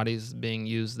word bodies being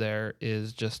used there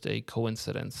is just a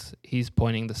coincidence. He's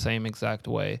pointing the same exact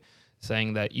way,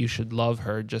 saying that you should love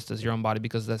her just as your own body,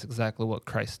 because that's exactly what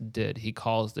Christ did. He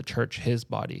calls the church his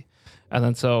body. And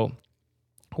then so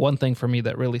one thing for me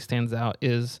that really stands out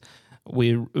is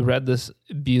we read this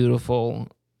beautiful,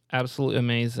 absolutely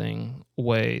amazing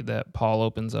way that Paul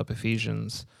opens up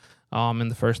Ephesians in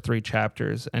the first 3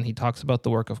 chapters, and he talks about the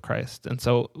work of Christ. And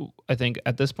so I think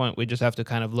at this point, we just have to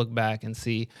kind of look back and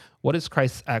see what is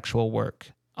Christ's actual work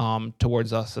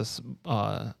towards us as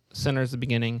sinners at the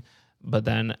beginning, but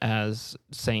then as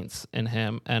saints in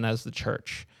him and as the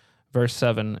church. Verse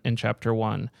 7 in chapter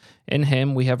 1, in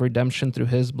him we have redemption through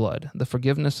his blood, the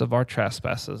forgiveness of our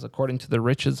trespasses, according to the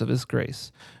riches of his grace,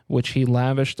 which he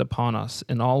lavished upon us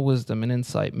in all wisdom and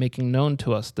insight, making known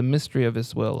to us the mystery of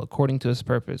his will, according to his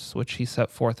purpose, which he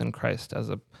set forth in Christ as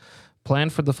a plan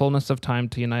for the fullness of time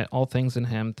to unite all things in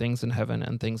him, things in heaven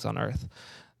and things on earth,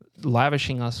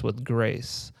 lavishing us with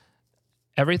grace.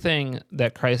 Everything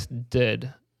that Christ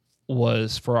did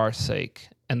was for our sake,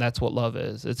 and that's what love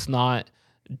is. It's not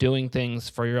doing things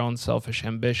for your own selfish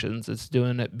ambitions. It's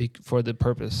doing it for the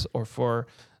purpose or for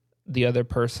the other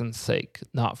person's sake,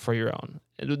 not for your own.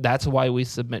 That's why we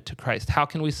submit to Christ. How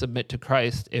can we submit to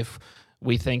Christ if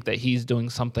we think that he's doing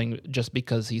something just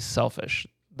because he's selfish?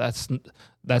 That's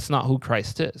not who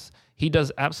Christ is. He does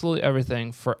absolutely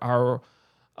everything for our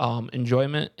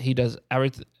enjoyment. He does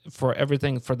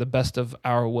everything for the best of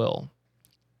our will.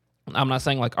 I'm not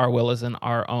saying like our will is in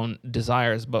our own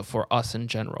desires, but for us in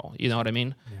general. You know what I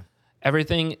mean? Yeah.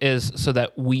 Everything is so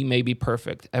that we may be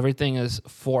perfect. Everything is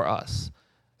for us.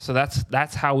 So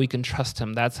that's how we can trust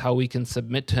him. That's how we can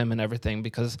submit to him and everything,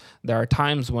 because there are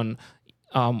times when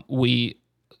we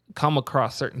come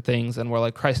across certain things and we're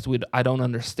like, Christ, I don't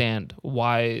understand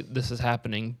why this is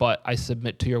happening, but I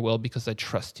submit to your will because I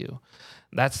trust you.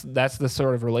 That's the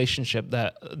sort of relationship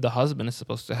that the husband is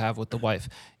supposed to have with the wife.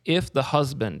 If the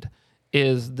husband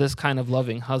is this kind of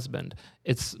loving husband,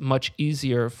 it's much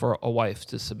easier for a wife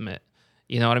to submit.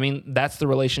 You know what I mean? That's the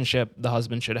relationship the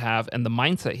husband should have and the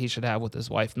mindset he should have with his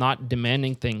wife, not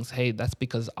demanding things, hey, that's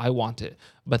because I want it,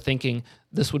 but thinking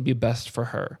this would be best for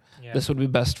her. Yeah. This would be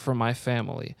best for my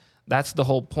family. That's the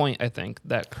whole point, I think,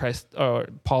 that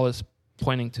Paul is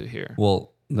pointing to here.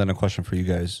 Well, then a question for you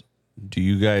guys. Do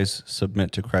you guys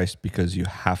submit to Christ because you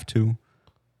have to?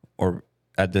 Or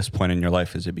at this point in your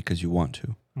life, is it because you want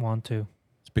to? Want to.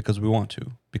 It's because we want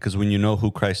to. Because when you know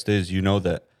who Christ is, you know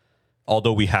that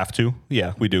although we have to,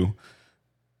 yeah, we do.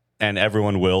 And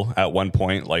everyone will at one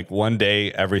point. Like one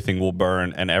day, everything will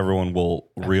burn and everyone will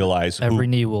realize. Every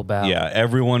knee will bow. Yeah,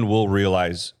 everyone will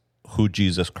realize who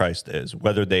Jesus Christ is,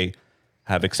 whether they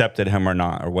have accepted him or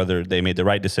not, or whether they made the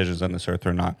right decisions on this earth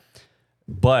or not.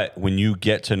 But when you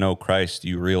get to know Christ,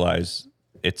 you realize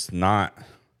it's not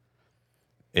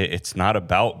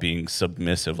about being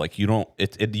submissive. Like you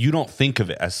don't think of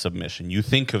it as submission. You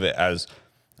think of it as,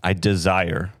 I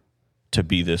desire to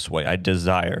be this way. I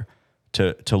desire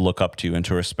to look up to you and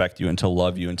to respect you and to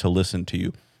love you and to listen to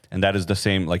you. And that is the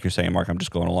same, like you're saying, Mark, I'm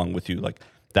just going along with you. Like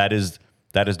that is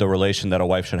the relation that a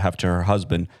wife should have to her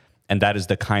husband. And that is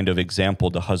the kind of example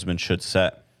the husband should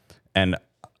set. And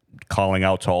calling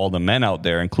out to all the men out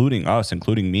there, including us,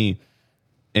 including me,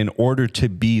 in order to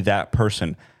be that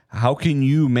person, how can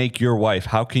you make your wife,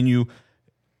 how can you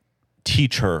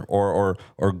teach her or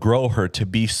grow her to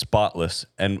be spotless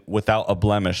and without a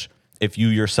blemish if you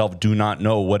yourself do not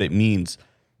know what it means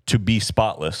to be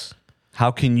spotless? How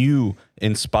can you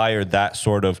inspire that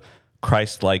sort of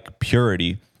Christ-like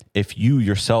purity if you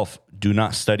yourself do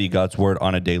not study God's word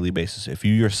on a daily basis, if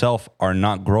you yourself are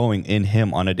not growing in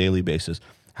him on a daily basis,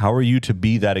 how are you to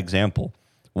be that example?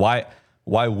 Why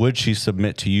would she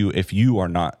submit to you if you are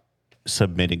not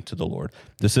submitting to the Lord?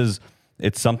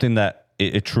 It's something that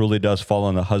it truly does fall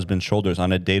on the husband's shoulders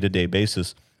on a day-to-day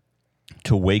basis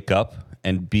to wake up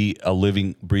and be a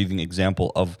living, breathing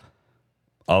example of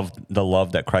the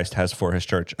love that Christ has for his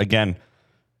church. Again,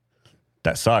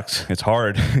 that sucks. It's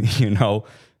hard,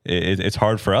 it's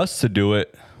hard for us to do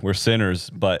it. We're sinners,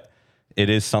 but it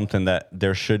is something that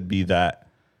there should be that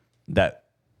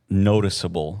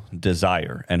noticeable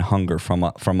desire and hunger from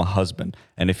a husband.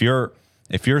 And if you're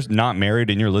not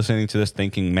married and you're listening to this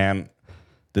thinking, man,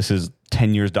 this is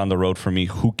 10 years down the road for me,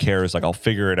 who cares? Like, I'll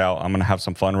figure it out. I'm going to have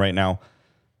some fun right now.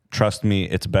 Trust me,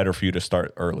 it's better for you to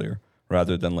start earlier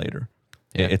rather than later.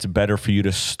 Yeah. It's better for you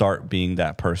to start being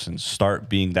that person, start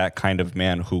being that kind of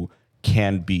man who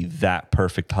can be that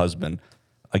perfect husband.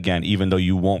 Again, even though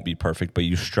you won't be perfect, but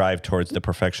you strive towards the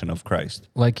perfection of Christ.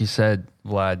 Like you said,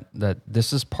 Vlad, that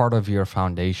this is part of your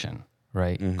foundation,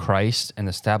 right? Mm-hmm. Christ, and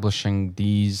establishing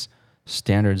these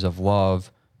standards of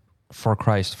love for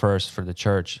Christ first, for the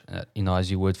church,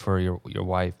 as you would for your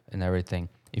wife and everything.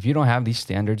 If you don't have these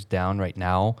standards down right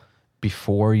now,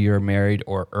 before you're married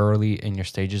or early in your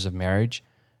stages of marriage,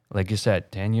 like you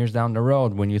said, 10 years down the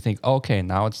road, when you think, okay,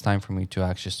 now it's time for me to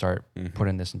actually start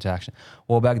putting this into action.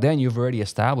 Well, back then you've already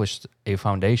established a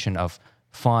foundation of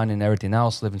fun and everything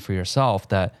else, living for yourself,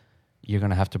 that you're going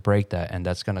to have to break that. And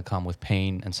that's going to come with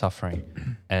pain and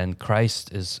suffering. And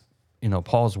Christ is,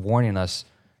 Paul's warning us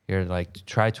here, like, to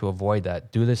try to avoid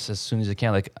that. Do this as soon as you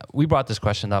can. Like, we brought this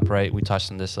question up, right? We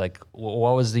touched on this, like,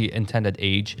 what was the intended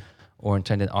age or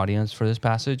intended audience for this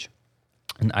passage?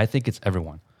 And I think it's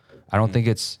everyone. I don't think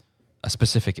it's a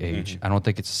specific age. I don't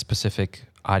think it's a specific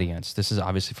audience. This is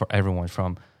obviously for everyone,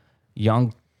 from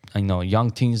young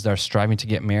teens that are striving to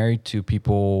get married to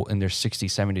people in their 60s,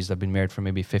 70s that have been married for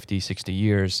maybe 50, 60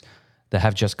 years that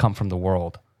have just come from the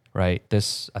world, right?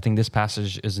 I think this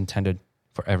passage is intended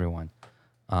for everyone.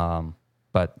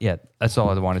 But yeah, that's all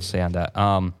I wanted to say on that.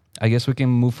 I guess we can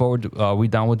move forward. We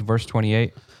done with verse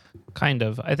 28? Kind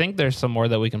of. I think there's some more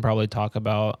that we can probably talk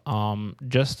about.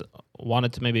 Just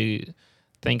wanted to maybe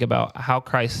think about how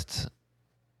Christ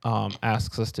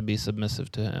asks us to be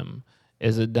submissive to him.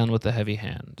 Is it done with a heavy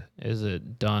hand? Is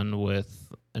it done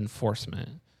with enforcement?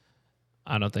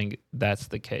 I don't think that's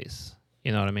the case.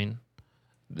 You know what I mean?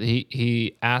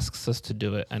 He asks us to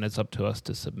do it, and it's up to us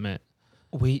to submit.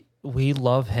 We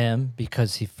love him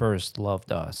because he first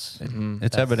loved us.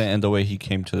 It's evident in the way he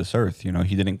came to this earth.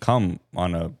 He didn't come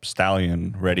on a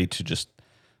stallion ready to just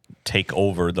take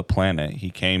over the planet. He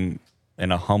came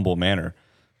in a humble manner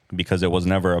because it was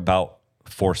never about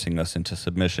forcing us into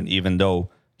submission, even though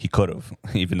he could have,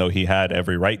 even though he had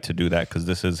every right to do that, because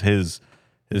this is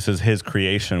his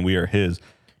creation. We are his.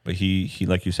 But he,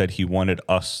 like you said, he wanted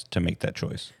us to make that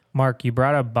choice. Mark, you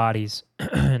brought up bodies,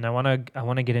 and I want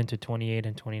to get into 28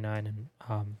 and 29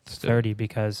 and 30,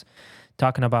 because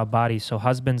talking about bodies, so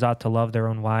husbands ought to love their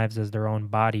own wives as their own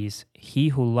bodies. He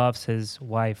who loves his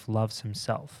wife loves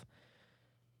himself.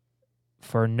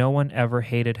 For no one ever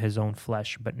hated his own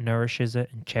flesh, but nourishes it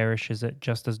and cherishes it,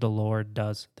 just as the Lord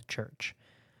does the church.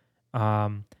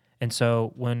 And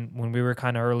so when we were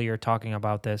kind of earlier talking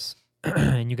about this,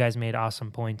 and you guys made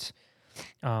awesome points,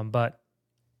 but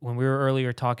when we were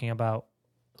earlier talking about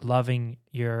loving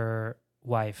your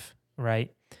wife,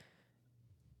 right,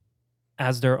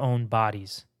 as their own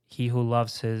bodies, he who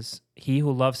loves his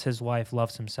wife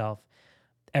loves himself.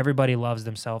 Everybody loves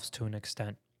themselves to an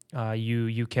extent.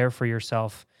 You care for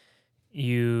yourself.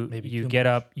 You get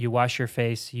up, you wash your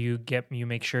face, you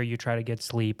make sure you try to get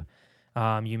sleep.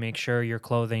 You make sure your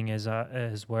clothing is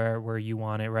where you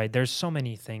want it, right? There's so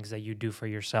many things that you do for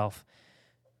yourself,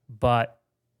 but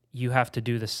you have to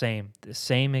do the same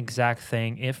exact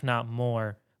thing, if not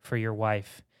more, for your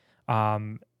wife,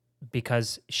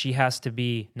 because she has to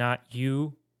be not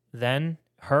you, then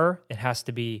her. It has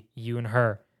to be you and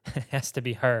her. It has to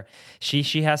be her.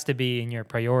 She has to be in your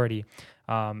priority.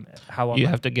 How you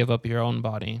have to give up your own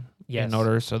body in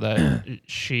order so that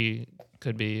she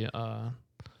could be. I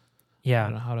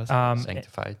don't know how to say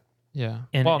sanctified. Yeah.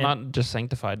 Not just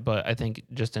sanctified, but I think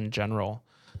just in general.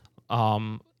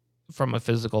 From a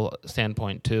physical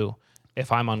standpoint too,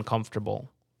 if I'm uncomfortable,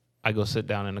 I go sit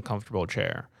down in a comfortable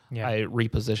chair. Yeah. I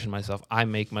reposition myself. I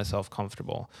make myself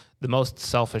comfortable. The most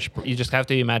selfish, you just have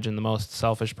to imagine the most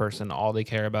selfish person, all they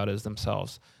care about is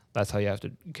themselves. That's how you have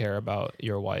to care about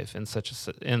your wife in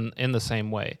the same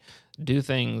way. Do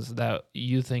things that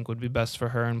you think would be best for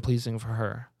her and pleasing for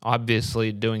her.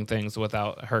 Obviously, doing things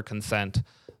without her consent,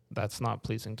 that's not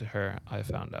pleasing to her. I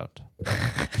found out.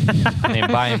 I mean,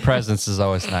 buying presents is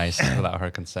always nice without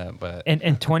her consent, but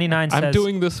And 29 says I'm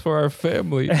doing this for our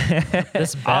family.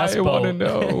 this I want to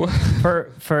know.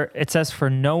 for it says for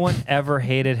no one ever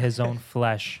hated his own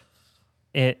flesh.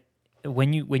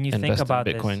 When you think Invest about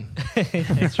in Bitcoin. this,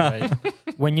 that's right.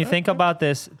 When you think about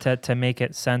this to make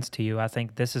it sense to you, I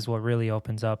think this is what really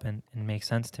opens up and makes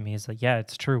sense to me. Is like, yeah,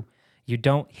 it's true. You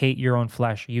don't hate your own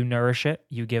flesh. You nourish it.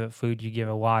 You give it food. You give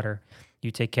it water.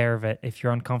 You take care of it. If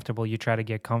you're uncomfortable, you try to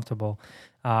get comfortable.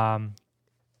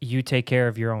 You take care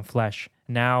of your own flesh.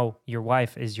 Now your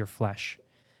wife is your flesh.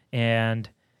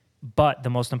 But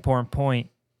the most important point,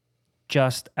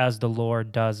 just as the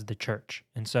Lord does the church.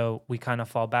 And so we kind of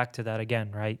fall back to that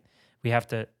again, right? We have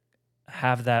to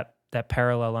have that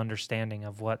parallel understanding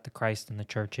of what the Christ and the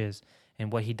church is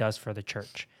and what he does for the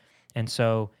church. And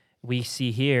so we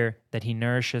see here that he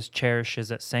nourishes,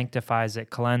 cherishes it, sanctifies it,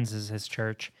 cleanses his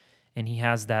church, and he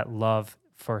has that love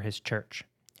for his church.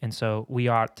 And so we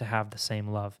ought to have the same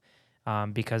love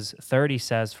because 30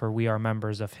 says, for we are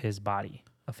members of his body,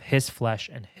 of his flesh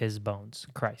and his bones,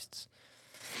 Christ's.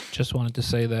 Just wanted to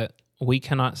say that we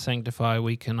cannot sanctify,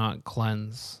 we cannot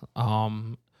cleanse.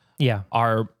 Yeah.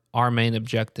 Our main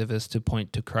objective is to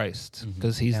point to Christ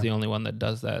because he's the only one that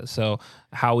does that. So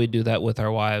how we do that with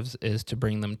our wives is to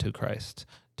bring them to Christ,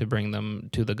 to bring them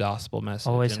to the gospel message.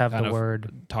 Always and have kind the of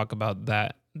word. Talk about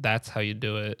that. That's how you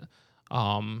do it.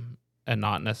 And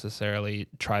not necessarily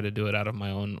try to do it out of my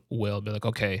own will. Be like,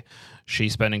 okay,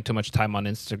 she's spending too much time on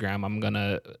Instagram. I'm going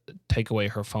to take away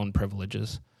her phone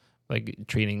privileges. Like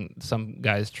some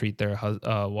guys treat their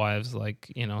wives like,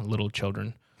 little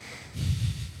children.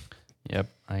 yep,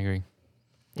 I agree.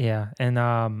 Yeah.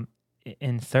 And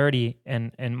in 30,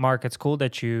 and Mark, it's cool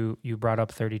that you brought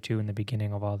up 32 in the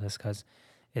beginning of all this because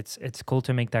it's cool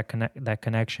to make that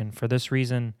connection. For this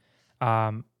reason,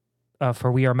 for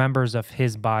we are members of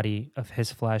his body, of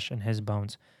his flesh and his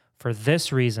bones. For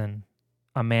this reason,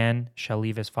 a man shall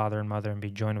leave his father and mother and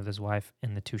be joined with his wife,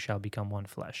 and the two shall become one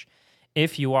flesh.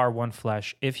 If you are one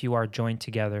flesh, if you are joined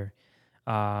together,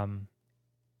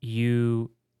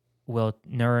 you will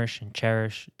nourish and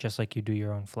cherish just like you do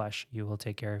your own flesh. You will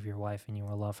take care of your wife and you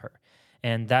will love her.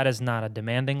 And that is not a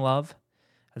demanding love.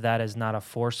 That is not a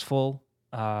forceful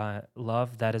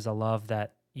love. That is a love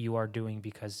that you are doing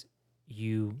because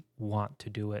you want to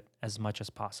do it as much as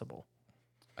possible.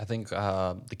 I think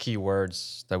the key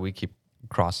words that we keep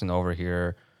crossing over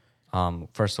here,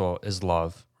 first of all, is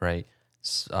love, right?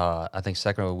 I think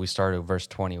secondly, we started with verse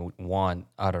 21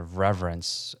 out of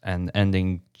reverence, and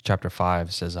ending chapter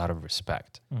 5 says out of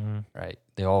respect, right?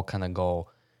 They all kind of go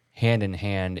hand in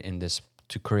hand in this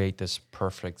to create this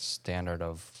perfect standard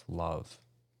of love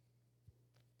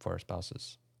for our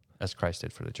spouses, as Christ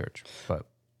did for the church.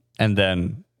 And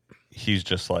then he's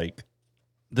just like,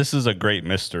 this is a great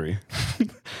mystery.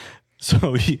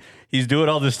 So he's doing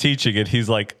all this teaching, and he's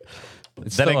like,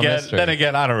 then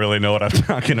again, I don't really know what I'm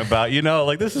talking about.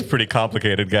 Like, this is pretty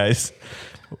complicated, guys.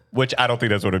 Which I don't think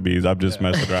that's what it means. I'm just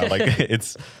messing around. Like,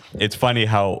 it's funny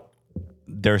how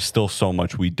there's still so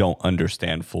much we don't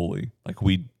understand fully. Like,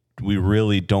 we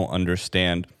really don't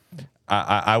understand.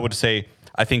 I would say,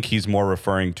 I think he's more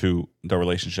referring to the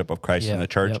relationship of Christ and the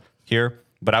church here.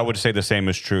 But I would say the same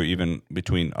is true even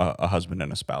between a husband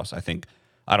and a spouse. I don't think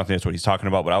that's what he's talking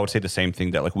about, but I would say the same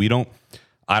thing that, like,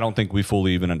 I don't think we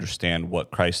fully even understand what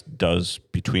Christ does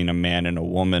between a man and a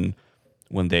woman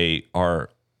when they are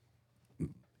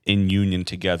in union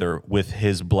together with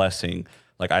his blessing.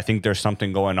 Like, I think there's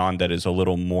something going on that is a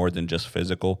little more than just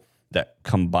physical that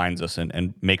combines us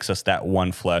and makes us that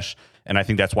one flesh. And I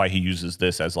think that's why he uses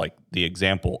this as like the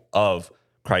example of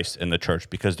Christ in the church,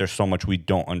 because there's so much we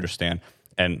don't understand.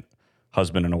 And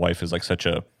husband and a wife is like such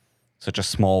a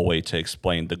small way to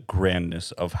explain the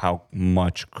grandness of how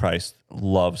much Christ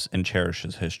loves and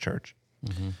cherishes his church.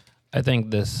 Mm-hmm. I think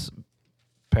this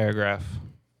paragraph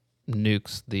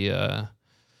nukes the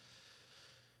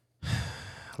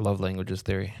love languages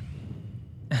theory.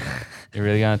 You're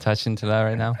really gonna touch into that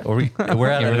right now? We're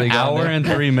at You're really an hour and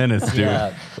 3 minutes, dude.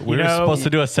 Yeah. We were supposed to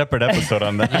do a separate episode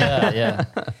on that. Yeah.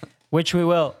 Which we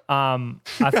will.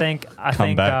 I think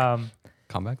back.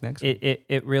 Come back next.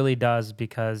 it really does,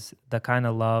 because the kind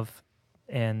of love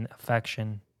and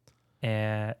affection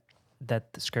that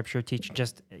the scripture teaches,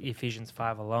 just Ephesians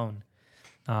 5 alone,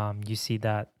 you see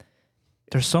that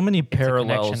There's so many it's a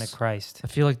parallels. connection to Christ. I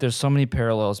feel like there's so many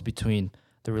parallels between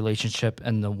the relationship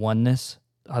and the oneness,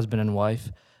 husband and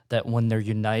wife, that when they're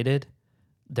united,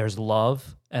 there's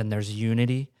love and there's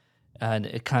unity. And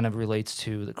it kind of relates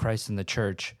to the Christ and the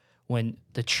church. When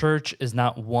the church is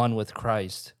not one with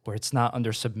Christ, where it's not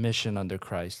under submission under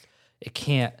Christ, it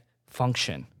can't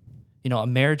function. You know, a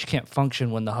marriage can't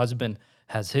function when the husband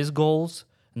has his goals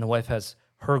and the wife has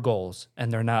her goals,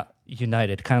 and they're not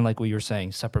united. Kind of like what you were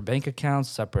saying, separate bank accounts,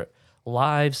 separate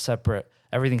lives, separate,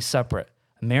 everything's separate.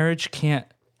 A marriage can't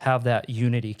have that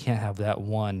unity, can't have that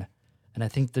one. And I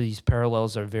think these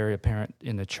parallels are very apparent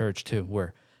in the church too,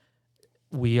 where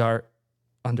we are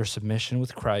under submission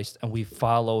with Christ and we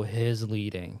follow his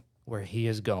leading where he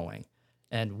is going.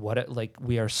 And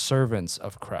we are servants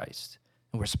of Christ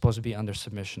and we're supposed to be under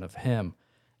submission of him.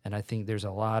 And I think there's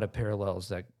a lot of parallels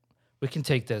that we can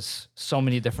take this so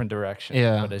many different directions.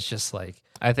 Yeah. But it's just like,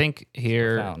 I think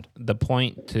here profound. the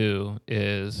point too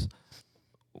is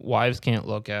wives can't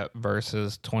look at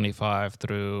verses 25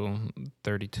 through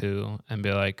 32 and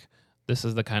be like, this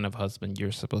is the kind of husband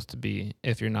you're supposed to be.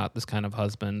 If you're not this kind of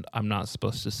husband, I'm not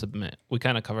supposed to submit. We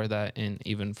kind of cover that in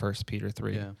even 1 Peter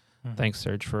 3. Yeah. Thanks,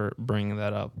 Serge, for bringing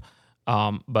that up.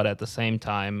 But at the same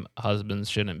time, husbands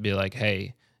shouldn't be like,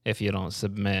 hey, if you don't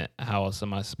submit, how else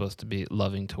am I supposed to be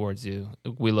loving towards you?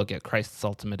 We look at Christ's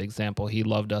ultimate example. He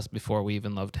loved us before we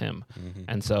even loved him.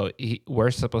 And so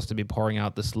we're supposed to be pouring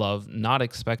out this love, not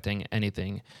expecting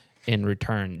anything in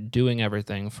return, doing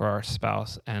everything for our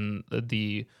spouse. And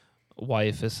the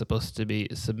wife is supposed to be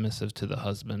submissive to the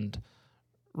husband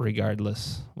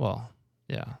regardless. Well,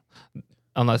 yeah,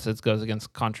 unless it goes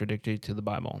against contradictory to the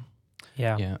Bible.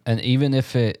 Yeah. Yeah, and even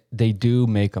if they do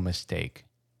make a mistake,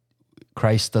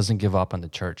 Christ doesn't give up on the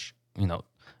church. You know,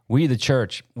 we, the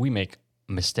church, we make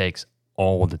mistakes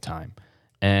all the time.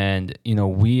 And, you know,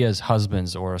 we as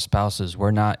husbands or spouses,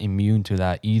 we're not immune to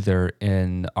that either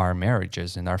in our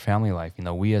marriages, in our family life. You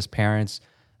know, we as parents,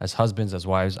 as husbands, as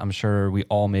wives, I'm sure we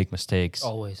all make mistakes.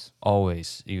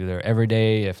 Always, either every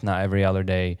day, if not every other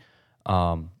day.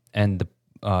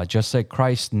 Just like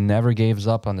Christ never gives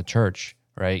up on the church,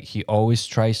 right? He always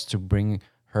tries to bring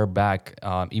her back,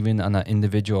 even on an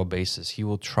individual basis. He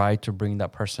will try to bring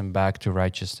that person back to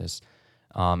righteousness.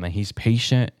 And he's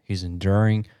patient, he's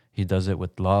enduring, he does it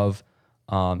with love.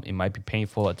 It might be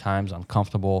painful at times,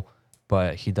 uncomfortable,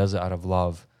 but he does it out of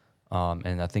love.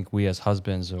 And I think we as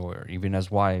husbands or even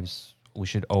as wives, we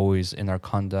should always, in our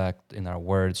conduct, in our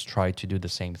words, try to do the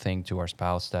same thing to our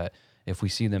spouse, that if we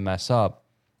see them mess up,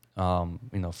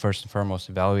 first and foremost,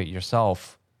 evaluate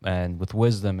yourself, and with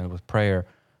wisdom and with prayer,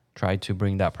 try to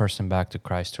bring that person back to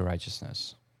Christ, to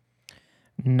righteousness.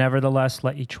 Nevertheless,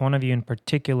 let each one of you in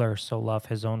particular so love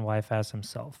his own wife as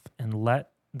himself, and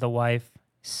let the wife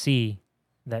see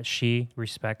that she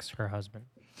respects her husband.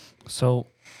 So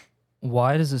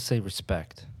why does it say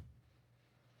respect?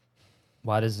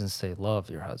 Why doesn't it say love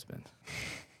your husband?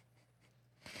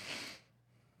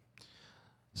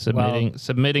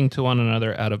 Submitting to one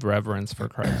another out of reverence for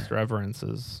Christ. Reverence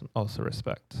is also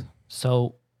respect.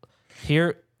 So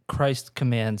here Christ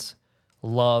commands,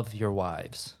 love your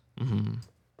wives. Mm-hmm.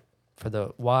 For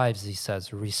the wives, he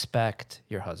says, respect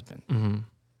your husband. Mm-hmm.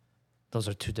 Those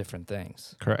are two different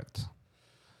things. Correct.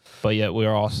 But yet we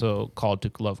are also called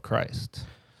to love Christ.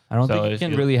 I don't So think you if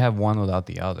can you- really have one without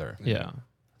the other. Yeah.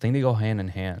 I think they go hand in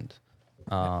hand.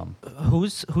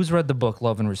 Who's read the book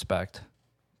Love and Respect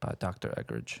by Dr.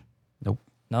 Eggridge? Nope.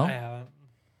 No? haven't.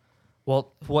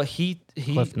 Well, what he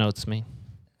Cliff notes me.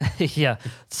 yeah.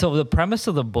 So the premise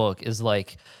of the book is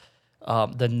like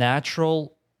the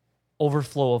natural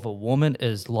overflow of a woman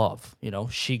is love. You know,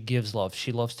 she gives love.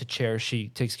 She loves to cherish. She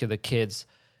takes care of the kids.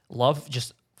 Love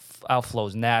just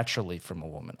outflows naturally from a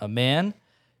woman. A man,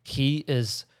 he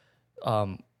is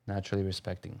Naturally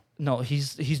respecting. no,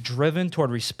 he's driven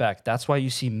toward respect. That's why you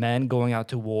see men going out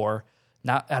to war,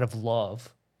 not out of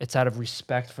love. It's out of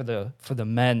respect for the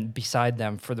men beside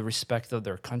them, for the respect of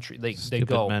their country. They Stupid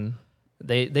go. men.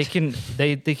 They can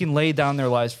lay down their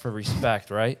lives for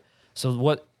respect, right? So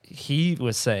what he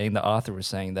was saying, the author was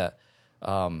saying that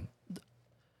the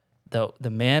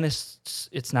man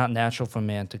it's not natural for a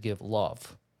man to give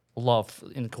love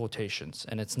in quotations,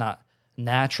 and it's not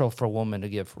natural for a woman to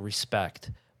give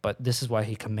respect. But this is why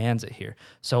he commands it here.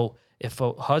 So if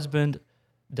a husband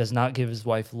does not give his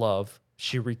wife love,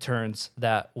 she returns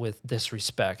that with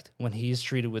disrespect. When he is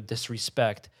treated with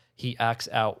disrespect, he acts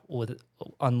out with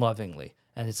unlovingly,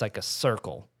 and it's like a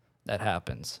circle that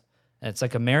happens. And it's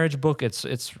like a marriage book. It's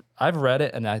I've read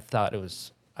it, and I thought it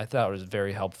was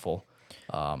very helpful.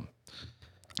 I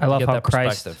love get how that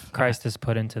perspective. Christ is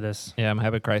put into this. Yeah, I'm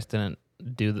happy Christ didn't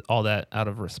do all that out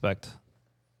of respect.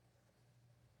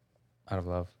 Out of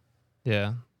love.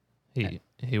 Yeah.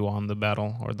 He won the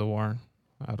battle or the war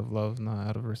out of love, not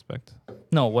out of respect.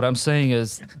 No, what I'm saying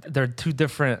is they're two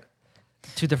different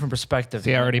two different perspectives.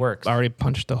 See, I and it works. already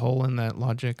punched a hole in that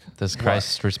logic. Does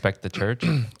Christ respect the church?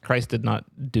 Christ did not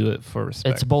do it for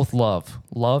respect. It's both love.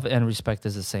 Love and respect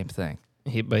is the same thing.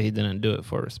 But he didn't do it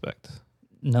for respect.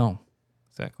 No.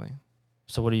 Exactly.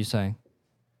 So what are you saying?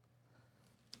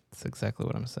 That's exactly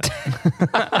what I'm saying.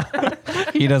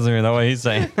 He doesn't even know what he's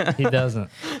saying. He doesn't.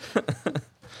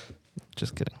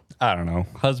 Just kidding. I don't know.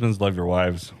 Husbands, love your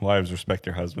wives. Wives, respect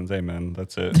your husbands. Amen.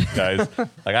 That's it, guys.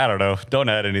 Like, I don't know. Don't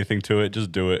add anything to it.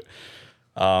 Just do it.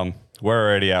 We're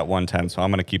already at 1:10, so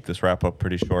I'm going to keep this wrap up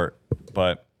pretty short.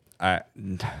 But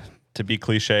to be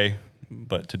cliche,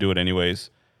 but to do it anyways,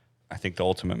 I think the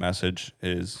ultimate message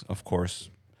is, of course,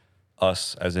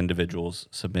 us as individuals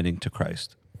submitting to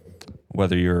Christ.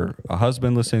 Whether you're a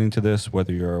husband listening to this,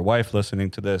 whether you're a wife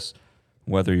listening to this,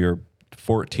 whether you're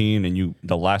 14 and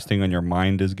the last thing on your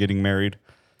mind is getting married,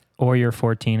 Or you're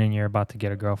 14 and you're about to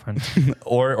get a girlfriend.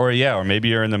 or maybe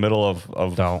you're in the middle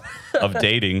of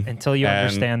dating Until you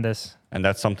understand this. and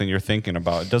that's something you're thinking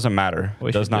about. It doesn't matter.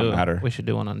 It does not matter. We should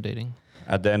do one on dating.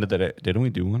 At the end of the day, didn't we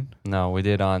do one? No, we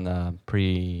did on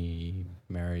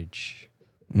pre-marriage,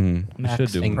 We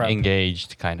should do one. Prep.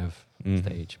 engaged kind of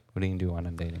stage. We didn't do one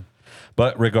on dating.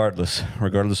 But regardless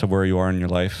of where you are in your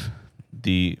life,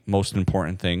 the most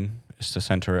important thing is to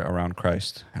center it around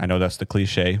Christ. I know that's the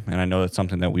cliche, and I know that's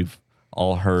something that we've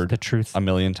all heard The truth. a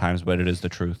million times, but it is the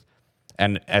truth.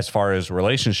 And as far as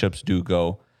relationships do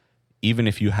go, even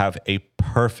if you have a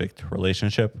perfect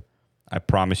relationship, I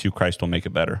promise you Christ will make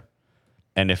it better.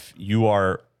 And if you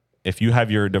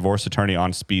have your divorce attorney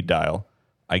on speed dial,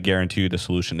 I guarantee you the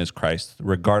solution is Christ.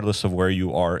 Regardless of where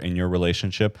you are in your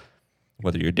relationship,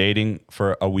 whether you're dating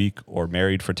for a week or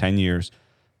married for 10 years,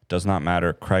 does not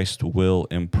matter. Christ will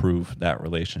improve that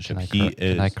relationship.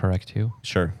 Can I correct you?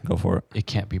 Sure, go for it. It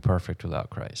can't be perfect without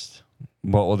Christ.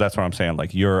 Well, that's what I'm saying.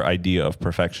 Like, your idea of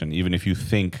perfection, even if you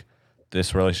think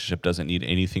this relationship doesn't need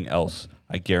anything else,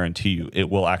 I guarantee you it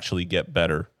will actually get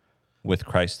better with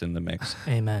Christ in the mix.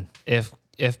 Amen. If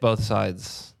both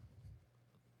sides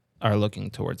are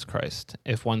looking towards Christ,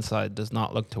 if one side does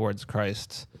not look towards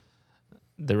Christ,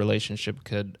 the relationship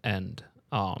could end.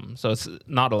 So it's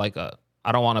not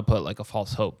I don't want to put like a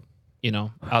false hope,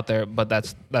 out there, but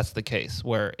that's the case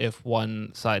where if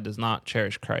one side does not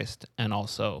cherish Christ and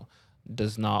also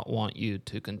does not want you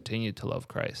to continue to love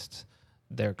Christ,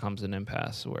 there comes an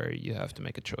impasse where you have to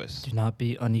make a choice. Do not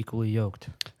be unequally yoked.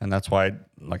 And that's why,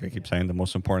 like I keep saying, the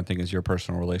most important thing is your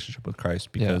personal relationship with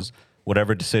Christ, because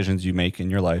whatever decisions you make in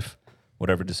your life,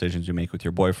 whatever decisions you make with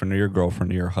your boyfriend or your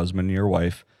girlfriend or your husband or your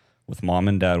wife, with mom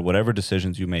and dad, whatever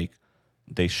decisions you make,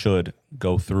 they should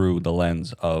go through the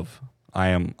lens of, I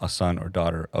am a son or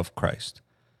daughter of Christ.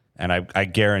 And I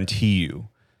guarantee you,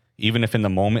 even if in the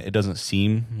moment it doesn't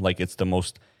seem like it's the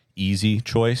most easy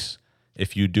choice,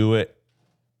 if you do it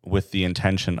with the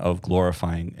intention of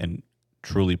glorifying and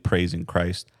truly praising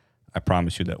Christ, I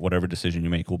promise you that whatever decision you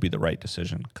make will be the right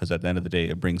decision, because at the end of the day,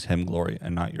 it brings him glory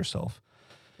and not yourself.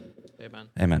 Amen.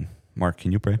 Amen. Mark,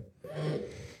 can you pray?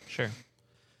 Sure.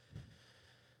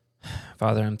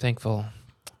 Father, I'm thankful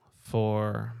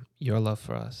for your love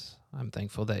for us. I'm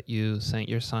thankful that you sent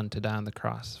your son to die on the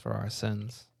cross for our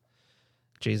sins.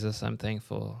 Jesus, I'm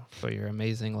thankful for your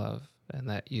amazing love and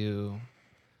that you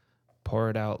pour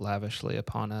it out lavishly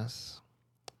upon us.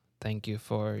 Thank you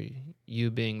for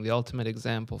you being the ultimate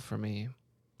example for me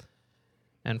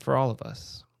and for all of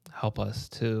us. Help us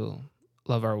to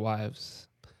love our wives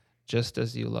just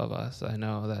as you love us. I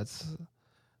know that's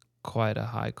quite a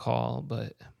high call,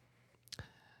 but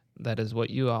that is what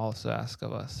you also ask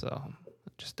of us. So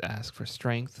just ask for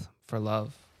strength, for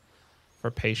love,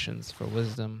 for patience, for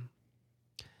wisdom,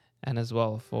 and as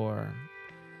well for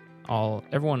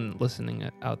everyone listening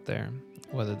out there,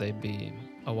 whether they be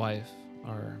a wife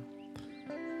or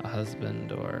a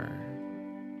husband or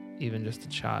even just a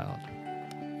child,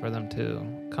 for them to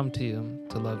come to you,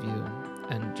 to love you,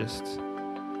 and just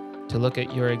to look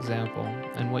at your example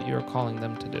and what you're calling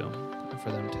them to do, and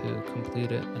for them to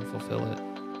complete it and fulfill it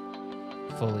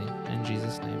fully. In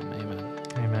Jesus' name, amen.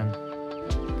 Amen.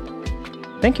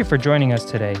 Thank you for joining us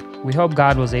today. We hope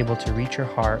God was able to reach your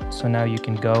heart, so now you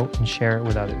can go and share it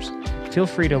with others. Feel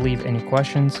free to leave any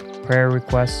questions, prayer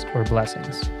requests, or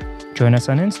blessings. Join us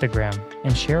on Instagram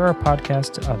and share our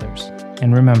podcast to others.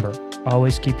 And remember,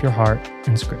 always keep your heart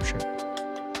in Scripture.